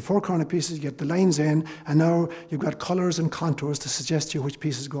good. You get the 4 corner pieces, you get the lines in, and now you've got colors and contours to suggest to you which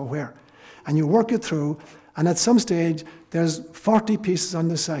pieces go where. And you work it through, and at some stage, there's 40 pieces on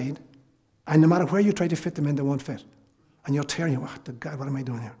the side, and no matter where you try to fit them in, they won't fit. And you're tearing, God, what am I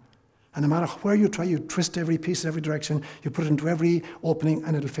doing here? And no matter where you try, you twist every piece, every direction, you put it into every opening,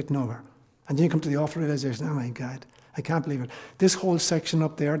 and it'll fit nowhere. And then you come to the awful realization, oh my God, I can't believe it. This whole section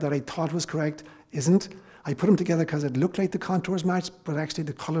up there that I thought was correct isn't. I put them together because it looked like the contours matched, but actually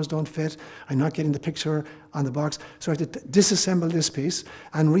the colors don't fit. I'm not getting the picture on the box. So I had to disassemble this piece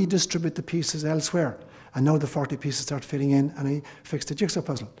and redistribute the pieces elsewhere. And now the 40 pieces start fitting in, and I fixed the jigsaw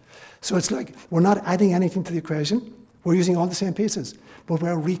puzzle. So it's like we're not adding anything to the equation. We're using all the same pieces, but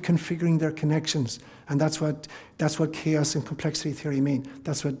we're reconfiguring their connections. And that's what chaos and complexity theory mean.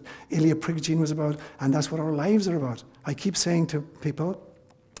 That's what Ilya Prigogine was about, and that's what our lives are about. I keep saying to people,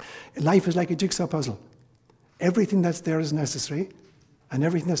 life is like a jigsaw puzzle. Everything that's there is necessary, and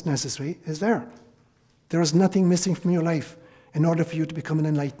everything that's necessary is there. There is nothing missing from your life in order for you to become an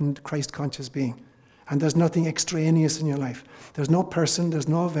enlightened, Christ-conscious being. And there's nothing extraneous in your life. There's no person, there's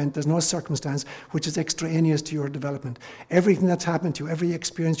no event, there's no circumstance which is extraneous to your development. Everything that's happened to you, every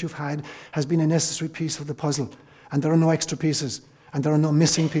experience you've had has been a necessary piece of the puzzle. And there are no extra pieces, and there are no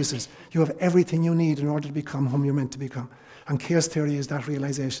missing pieces. You have everything you need in order to become whom you're meant to become. And chaos theory is that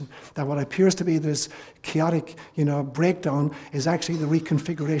realization that what appears to be this chaotic, breakdown is actually the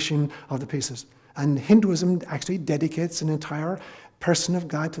reconfiguration of the pieces. And Hinduism actually dedicates an entire person of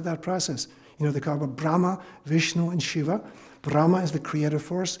God to that process. They call it Brahma, Vishnu, and Shiva. Brahma is the creative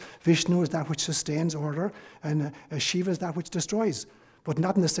force, Vishnu is that which sustains order, and Shiva is that which destroys. But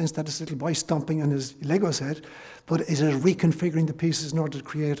not in the sense that this little boy stomping on his Lego set, but it is reconfiguring the pieces in order to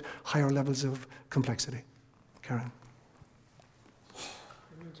create higher levels of complexity. Karen.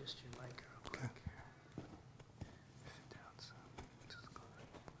 Let me adjust your mic. Okay.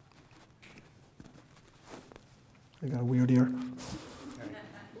 I got a weird ear.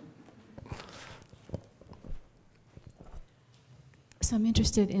 So I'm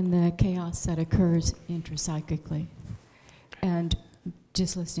interested in the chaos that occurs intrapsychically. And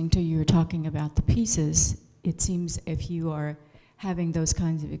just listening to you talking about the pieces, it seems if you are having those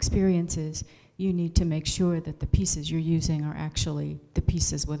kinds of experiences, you need to make sure that the pieces you're using are actually the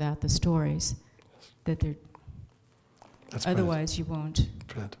pieces without the stories. That they're That's otherwise you won't.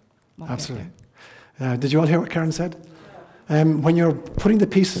 Brilliant. Won't Absolutely. get there. Did you all hear what Karen said? When you're putting the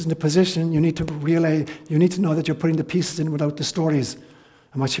pieces into position, you need to know that you're putting the pieces in without the stories.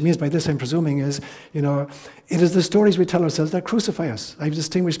 And what she means by this, I'm presuming, is, you know, it is the stories we tell ourselves that crucify us. I've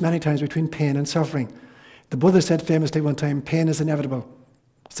distinguished many times between pain and suffering. The Buddha said famously one time, pain is inevitable.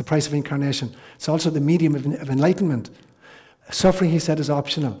 It's the price of incarnation. It's also the medium of enlightenment. Suffering, he said, is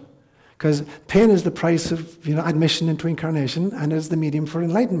optional. Because pain is the price of, you know, admission into incarnation and is the medium for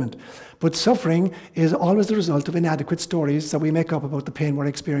enlightenment. But suffering is always the result of inadequate stories that we make up about the pain we're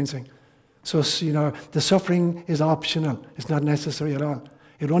experiencing. So, you know, the suffering is optional. It's not necessary at all.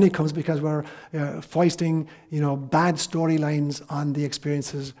 It only comes because we're foisting, you know, bad storylines on the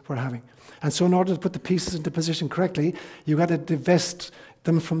experiences we're having. And so in order to put the pieces into position correctly, you've got to divest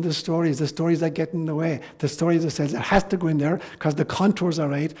them from the stories that get in the way, the stories that says it has to go in there because the contours are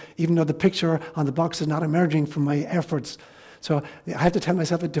right, even though the picture on the box is not emerging from my efforts. So I have to tell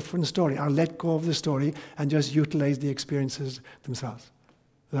myself a different story, or let go of the story and just utilize the experiences themselves. Is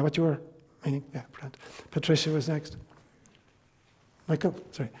that what you were meaning? Yeah, brilliant. Patricia was next. Michael,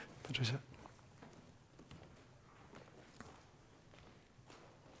 sorry, Patricia.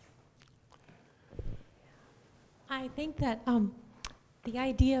 I think that the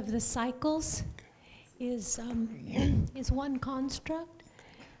idea of the cycles is one construct,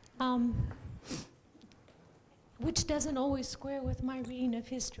 which doesn't always square with my reading of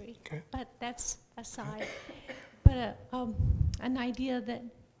history. Okay. But that's aside. But an idea that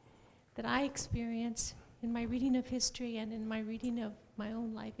I experience in my reading of history and in my reading of my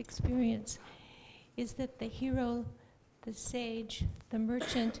own life experience is that the hero, the sage, the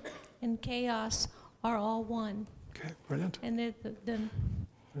merchant, and chaos are all one. Okay, brilliant. And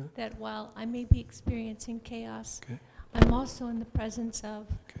that while I may be experiencing chaos, I'm also in the presence of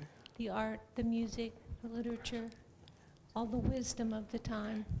the art, the music, the literature, all the wisdom of the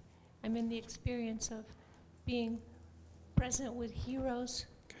time. I'm in the experience of being present with heroes,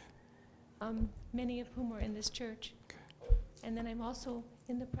 many of whom are in this church. And then I'm also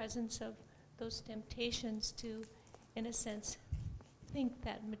in the presence of those temptations to, in a sense, think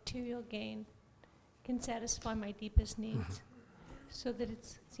that material gain can satisfy my deepest needs. So that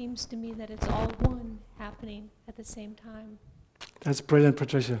it seems to me that it's all one happening at the same time. That's brilliant,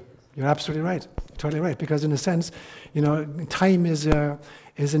 Patricia. You're absolutely right, totally right. Because in a sense, you know, time is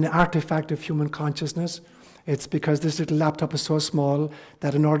an artifact of human consciousness. It's because this little laptop is so small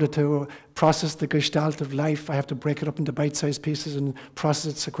that in order to process the gestalt of life, I have to break it up into bite-sized pieces and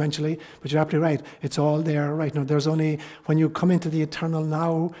process it sequentially. But you're absolutely right. It's all there right now. There's only, when you come into the eternal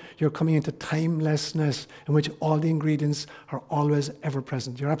now, you're coming into timelessness in which all the ingredients are always ever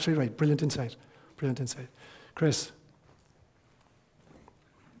present. You're absolutely right. Brilliant insight. Brilliant insight. Chris.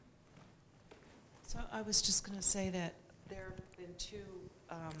 So I was just going to say that there have been two...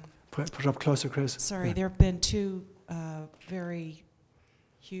 Put it up closer, Chris. Sorry, yeah. There have been two very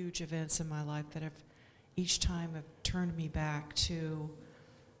huge events in my life that have each time have turned me back to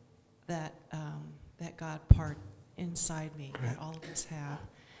that that God part inside me that all of us have.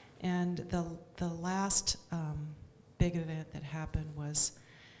 And the last big event that happened was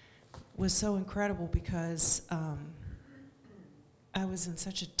so incredible because I was in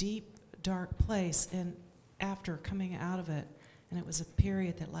such a deep, dark place, and after coming out of it, and it was a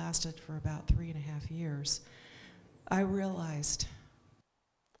period that lasted for about 3.5 years, I realized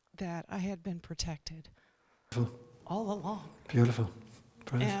that I had been protected all along. Beautiful.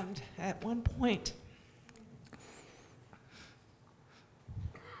 Brilliant. And at one point,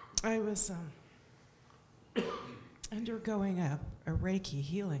 I was undergoing a Reiki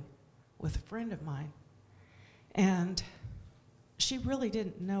healing with a friend of mine, and she really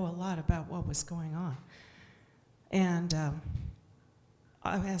didn't know a lot about what was going on. And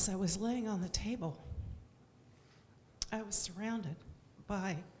as I was laying on the table, I was surrounded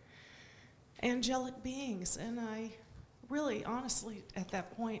by angelic beings, and I really, honestly, at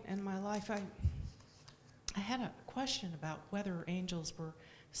that point in my life, I had a question about whether angels were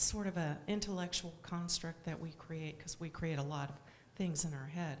sort of an intellectual construct that we create, because we create a lot of things in our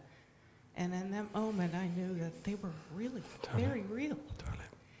head. And in that moment, I knew that they were really very real.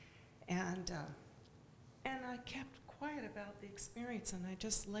 And I kept quiet about the experience, and I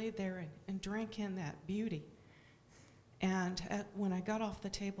just laid there and drank in that beauty. And when I got off the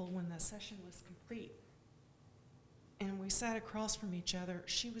table, when the session was complete, and we sat across from each other,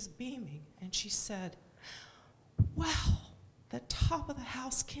 she was beaming, and she said, "Wow, the top of the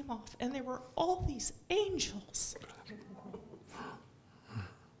house came off, and there were all these angels."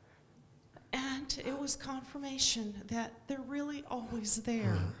 And it was confirmation that they're really always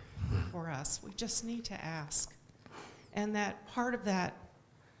there for us. We just need to ask. And that part of that,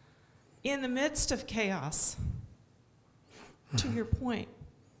 in the midst of chaos, to your point,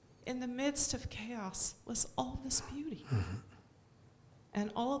 in the midst of chaos was all this beauty.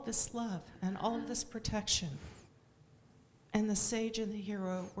 and all of this love and all of this protection. And the sage and the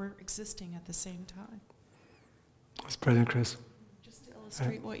hero were existing at the same time. That's brilliant, Chris. Just to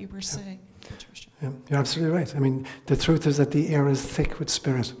illustrate what you were saying, Patricia. Yeah, you're absolutely right. I mean, the truth is that the air is thick with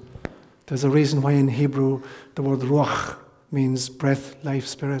spirit. There's a reason why in Hebrew the word ruach means breath, life,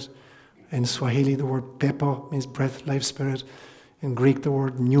 spirit. In Swahili the word pepo means breath, life, spirit. In Greek the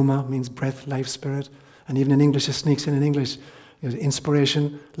word pneuma means breath, life, spirit. And even in English it sneaks in English. You know,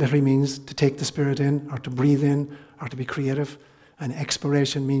 inspiration literally means to take the spirit in, or to breathe in, or to be creative. And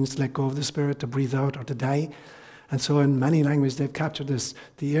expiration means to let go of the spirit, to breathe out, or to die. And so in many languages they've captured this.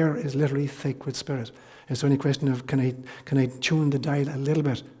 The air is literally thick with spirit. It's only a question of can I tune the dial a little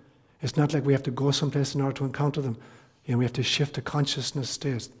bit? It's not like we have to go someplace in order to encounter them. You know, we have to shift the consciousness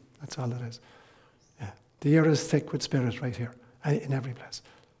state. That's all it is. Yeah. The air is thick with spirit right here, in every place.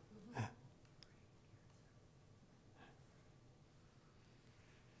 Yeah.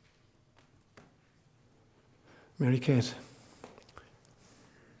 Mary Kate.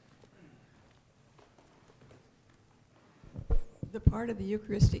 The part of the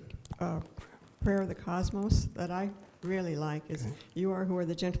Eucharistic prayer of the cosmos that I really like is, you are who are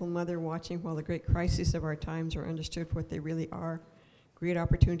the gentle mother watching while the great crises of our times are understood for what they really are. Great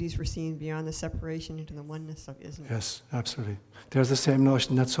opportunities were seen beyond the separation into the oneness of isn't. Yes, absolutely. There's the same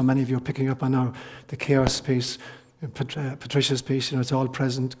notion that so many of you are picking up on now, the chaos piece, Patricia's piece, you know, it's all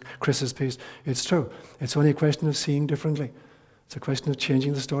present, Chris's piece. It's true. It's only a question of seeing differently. It's a question of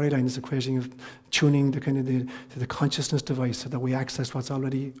changing the storyline. It's a question of tuning the kind of the consciousness device so that we access what's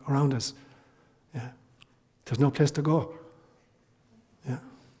already around us. Yeah. There's no place to go. Yeah.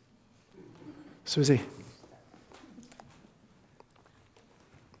 Susie.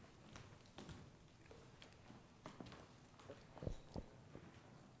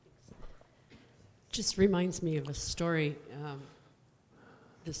 Just reminds me of a story of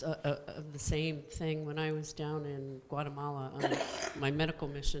the same thing. When I was down in Guatemala on my medical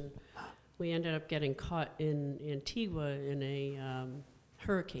mission, we ended up getting caught in Antigua in a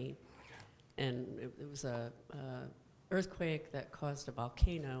hurricane. And it was a earthquake that caused a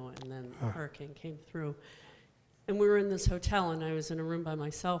volcano, and then the hurricane came through. And we were in this hotel, and I was in a room by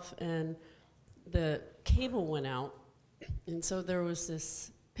myself, and the cable went out, and so there was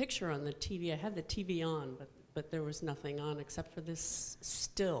this picture on the TV. I had the TV on, but there was nothing on except for this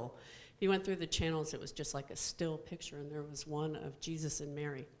still. If you went through the channels, it was just like a still picture, and there was one of Jesus and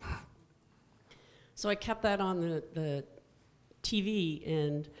Mary. So I kept that on the TV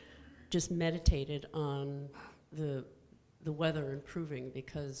and just meditated on the weather improving,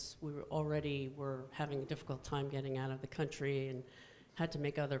 because we were having a difficult time getting out of the country and had to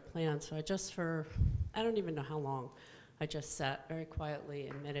make other plans. So I just I don't even know how long, I just sat very quietly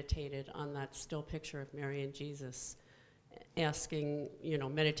and meditated on that still picture of Mary and Jesus, asking,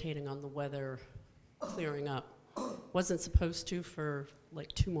 meditating on the weather clearing up. Wasn't supposed to for like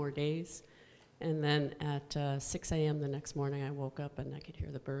 2 more days. And then at 6 a.m. the next morning, I woke up and I could hear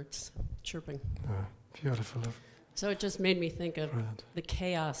the birds chirping. Beautiful. So it just made me think of the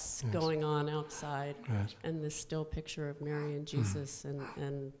chaos going on outside, and this still picture of Mary and Jesus,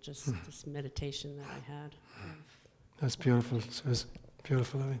 and just this meditation that I had. That's beautiful. It's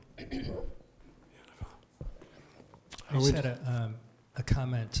beautiful, Beautiful. I just had a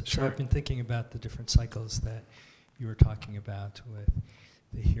comment. Sure. So I've been thinking about the different cycles that you were talking about with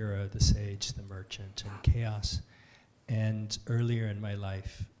the hero, the sage, the merchant, and chaos. And earlier in my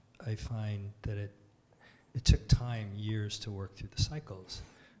life, I find that it took time, years, to work through the cycles.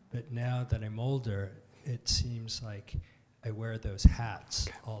 But now that I'm older, it seems like I wear those hats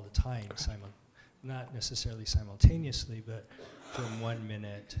all the time, not necessarily simultaneously, but from 1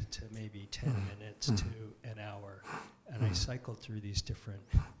 minute to maybe 10 minutes to an hour. And I cycle through these different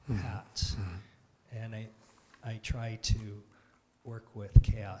hats. And I try to work with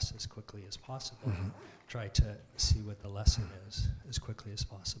chaos as quickly as possible, try to see what the lesson is as quickly as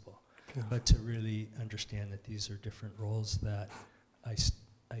possible. But to really understand that these are different roles that I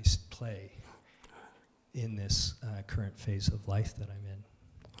play in this current phase of life that I'm in.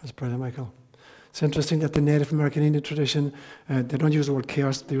 That's brilliant, Michael. It's interesting that the Native American Indian tradition, they don't use the word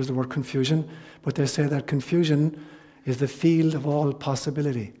chaos, they use the word confusion, but they say that confusion is the field of all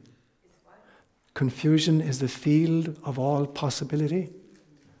possibility. Confusion is the field of all possibility.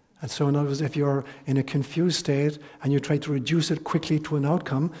 And so in other words, if you're in a confused state and you try to reduce it quickly to an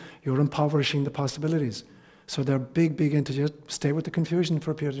outcome, you're impoverishing the possibilities. So they're big into just stay with the confusion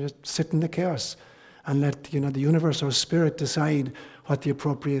for a period, just sit in the chaos and let the universe or spirit decide what the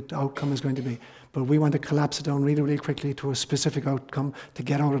appropriate outcome is going to be. But we want to collapse it down really, really quickly to a specific outcome to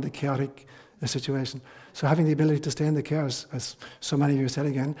get out of the chaotic a situation. So having the ability to stay in the chaos, as so many of you said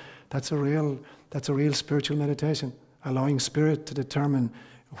again, that's a real spiritual meditation, allowing spirit to determine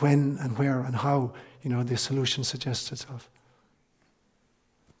when and where and how, the solution suggests itself.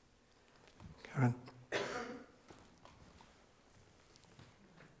 Karen.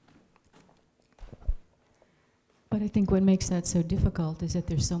 But I think what makes that so difficult is that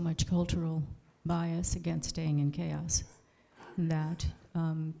there's so much cultural bias against staying in chaos, that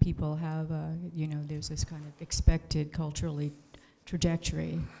people have, there's this kind of expected culturally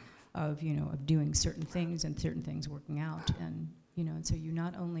trajectory of, of doing certain things and certain things working out. And, and so you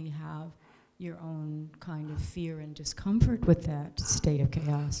not only have your own kind of fear and discomfort with that state of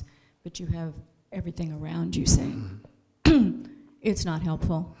chaos, but you have everything around you saying, it's not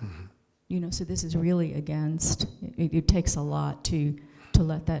helpful. So this is really against, it takes a lot to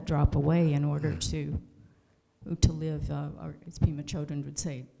let that drop away in order to live, or as Pema Chodron would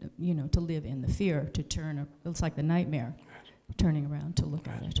say, to live in the fear, to turn, it's like the nightmare, turning around to look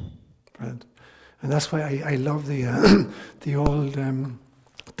at it. Right. And that's why I love the the old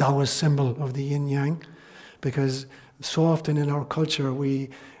Taoist symbol of the yin-yang, because so often in our culture we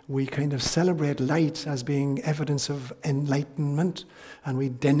kind of celebrate light as being evidence of enlightenment, and we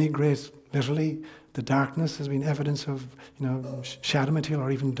denigrate literally the darkness as being evidence of shadow material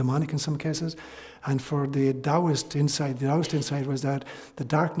or even demonic in some cases. And for the Taoist insight was that the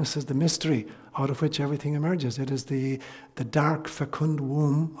darkness is the mystery out of which everything emerges. It is the dark, fecund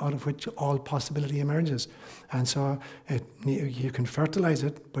womb out of which all possibility emerges. And so you can fertilize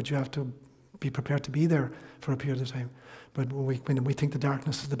it, but you have to be prepared to be there for a period of time. But we think the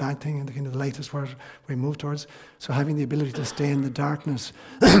darkness is the bad thing, and the kind of the light is where we move towards. So having the ability to stay in the darkness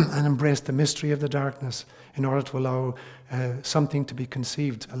and embrace the mystery of the darkness in order to allow something to be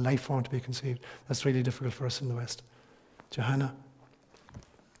conceived, a life form to be conceived, that's really difficult for us in the West. Johanna?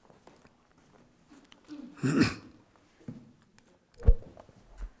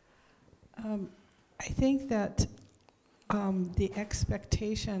 I think that the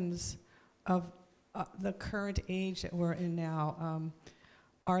expectations of the current age that we're in now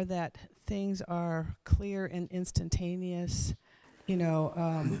are that things are clear and instantaneous.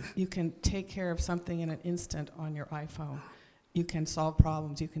 You can take care of something in an instant on your iPhone. You can solve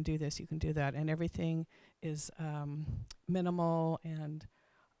problems, you can do this, you can do that, and everything is minimal and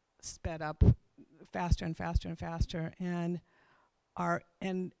sped up faster and faster and faster. And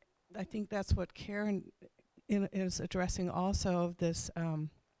I think that's what Karen is addressing also, of this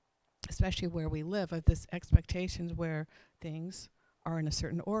especially where we live, of this expectations where things are in a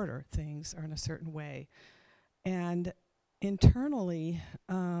certain order, things are in a certain way. And internally,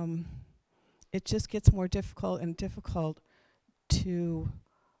 it just gets more difficult and difficult to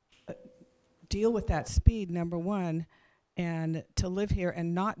deal with that speed, number one, and to live here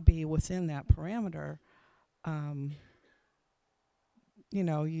and not be within that parameter.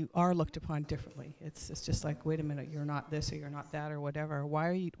 You are looked upon differently. It's just like, wait a minute, you're not this or you're not that or whatever.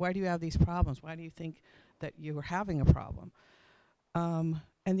 Why do you have these problems? Why do you think that you're having a problem? And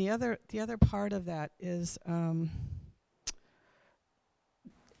the other part of that is,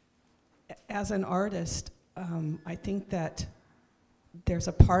 as an artist, I think that there's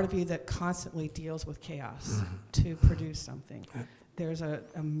a part of you that constantly deals with chaos to produce something. There's a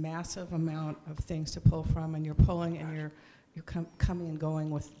massive amount of things to pull from, and you're pulling and you're coming and going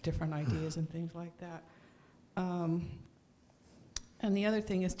with different ideas and things like that. And the other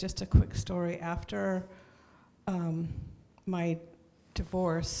thing is just a quick story. After my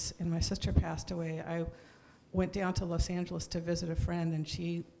divorce and my sister passed away, I went down to Los Angeles to visit a friend, and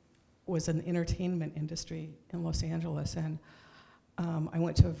she was in the entertainment industry in Los Angeles. And I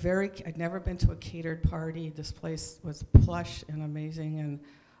went to I'd never been to a catered party. This place was plush and amazing, and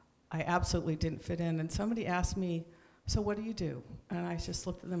I absolutely didn't fit in. And somebody asked me, so what do you do? And I just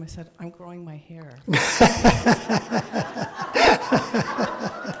looked at them and I said, I'm growing my hair. It's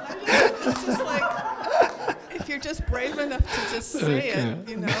just like, if you're just brave enough to just say it, I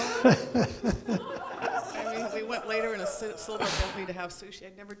mean, we went later in a silver Bentley to have sushi.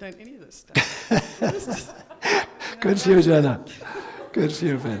 I'd never done any of this stuff. Good for you, Jenna. Good for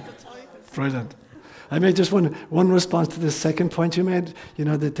you, Ben. Brilliant. I made just one response to the second point you made,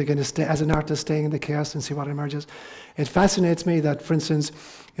 that they're going to stay, as an artist, staying in the chaos and see what emerges. It fascinates me that, for instance,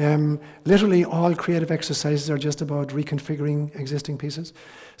 literally all creative exercises are just about reconfiguring existing pieces.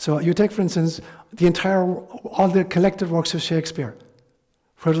 So you take, for instance, all the collected works of Shakespeare.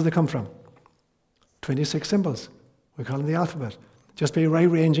 Where do they come from? 26 symbols. We call them the alphabet. Just by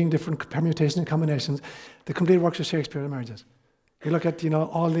rearranging different permutations and combinations, the complete works of Shakespeare emerges. You look at,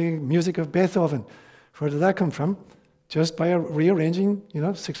 all the music of Beethoven. Where did that come from? just by rearranging,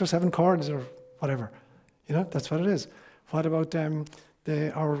 6 or 7 chords or whatever. That's what it is. What about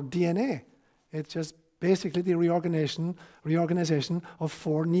our DNA? It's just basically the reorganization of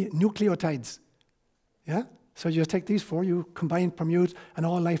 4 nucleotides. Yeah? So you just take these 4, you combine, permute, and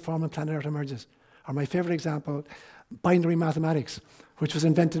all life form on planet Earth emerges. Or my favorite example, binary mathematics, which was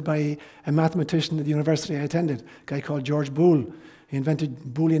invented by a mathematician at the university I attended, a guy called George Boole. He invented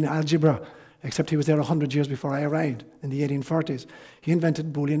Boolean algebra, except he was there 100 years before I arrived in the 1840s. He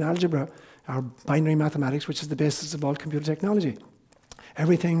invented Boolean algebra, or binary mathematics, which is the basis of all computer technology.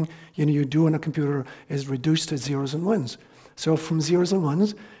 Everything you do on a computer is reduced to zeros and ones. So from zeros and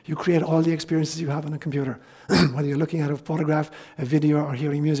ones, you create all the experiences you have on a computer. Whether you're looking at a photograph, a video, or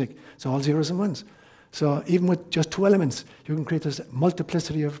hearing music, it's all zeros and ones. So even with just 2 elements, you can create this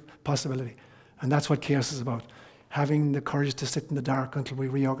multiplicity of possibility. And that's what chaos is about. Having the courage to sit in the dark until we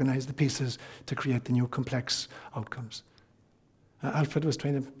reorganize the pieces to create the new complex outcomes. Alfred was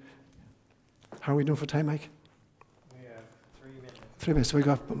trying to... How are we doing for time, Mike? We have 3 minutes. 3 minutes. So we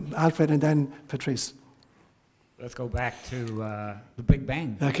got Alfred and then Patrice. Let's go back to the Big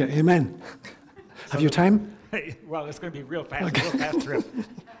Bang. Okay, amen. Have you time? Well, it's going to be real fast, real fast trip.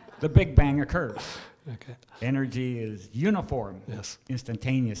 The Big Bang occurs. Okay. Energy is uniform, yes,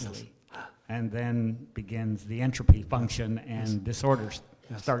 instantaneously. Yes. And then begins the entropy function, and disorder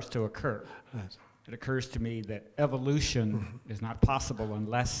starts to occur. Right. It occurs to me that evolution is not possible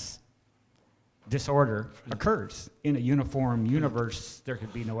unless disorder occurs. In a uniform universe, there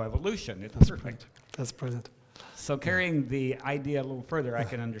could be no evolution. It's perfect. Brilliant. That's brilliant. So carrying the idea a little further, I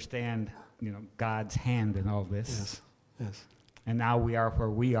can understand, God's hand in all this. Yes, yes. And now we are where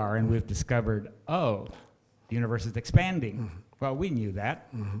we are, and we've discovered, the universe is expanding. Well, we knew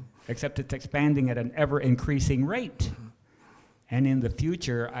that, except it's expanding at an ever-increasing rate. And in the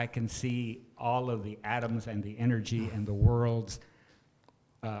future, I can see all of the atoms and the energy and the worlds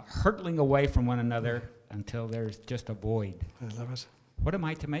hurtling away from one another until there's just a void. I love it. What am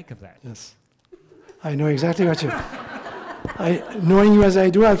I to make of that? Yes. I know exactly what knowing you as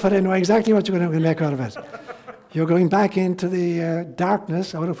I do, Alfred, I know exactly what you're going to make out of it. You're going back into the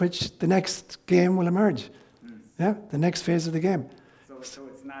darkness out of which the next game will emerge. Yeah, the next phase of the game. So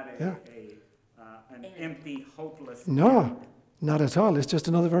it's not an empty, hopeless... No, not at all. It's just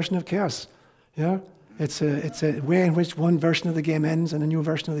another version of chaos. Yeah, it's a way in which one version of the game ends and a new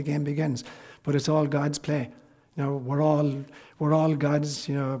version of the game begins. But it's all God's play. We're all God's,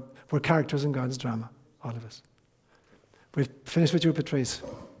 we're characters in God's drama, all of us. We'll finish with you, Patrice.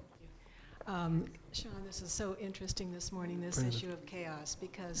 Seán, this is so interesting this morning, this issue of chaos,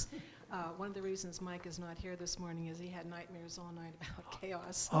 because one of the reasons Mike is not here this morning is he had nightmares all night about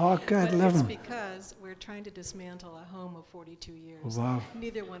chaos. Oh, God, love him. It's because we're trying to dismantle a home of 42 years. Wow.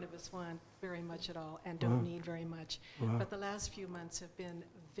 Neither one of us want very much at all and don't need very much. Wow. But the last few months have been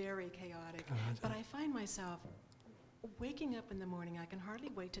very chaotic. But I find myself waking up in the morning, I can hardly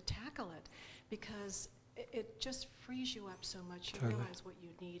wait to tackle it, because it just frees you up so much. You realize what you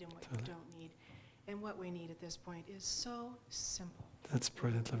need and what you don't need. And what we need at this point is so simple. That's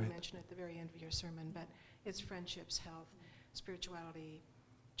brilliant, Libby. You mentioned at the very end of your sermon, but it's friendships, health, spirituality,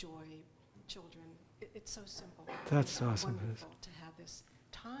 joy, children. It's so simple. That's awesome. Wonderful to have this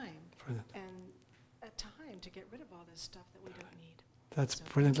time Brilliant. and a time to get rid of all this stuff that we don't need. That's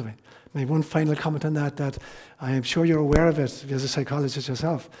brilliant, Libby. Maybe one final comment on that I am sure you're aware of it as a psychologist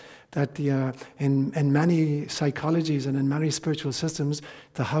yourself, that in many psychologies and in many spiritual systems,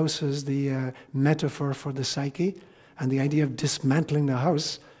 the house is the metaphor for the psyche, and the idea of dismantling the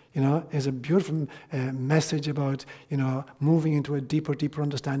house, is a beautiful message about, moving into a deeper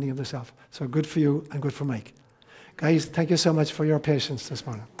understanding of the self. So good for you and good for Mike. Guys, thank you so much for your patience this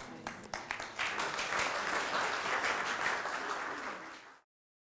morning.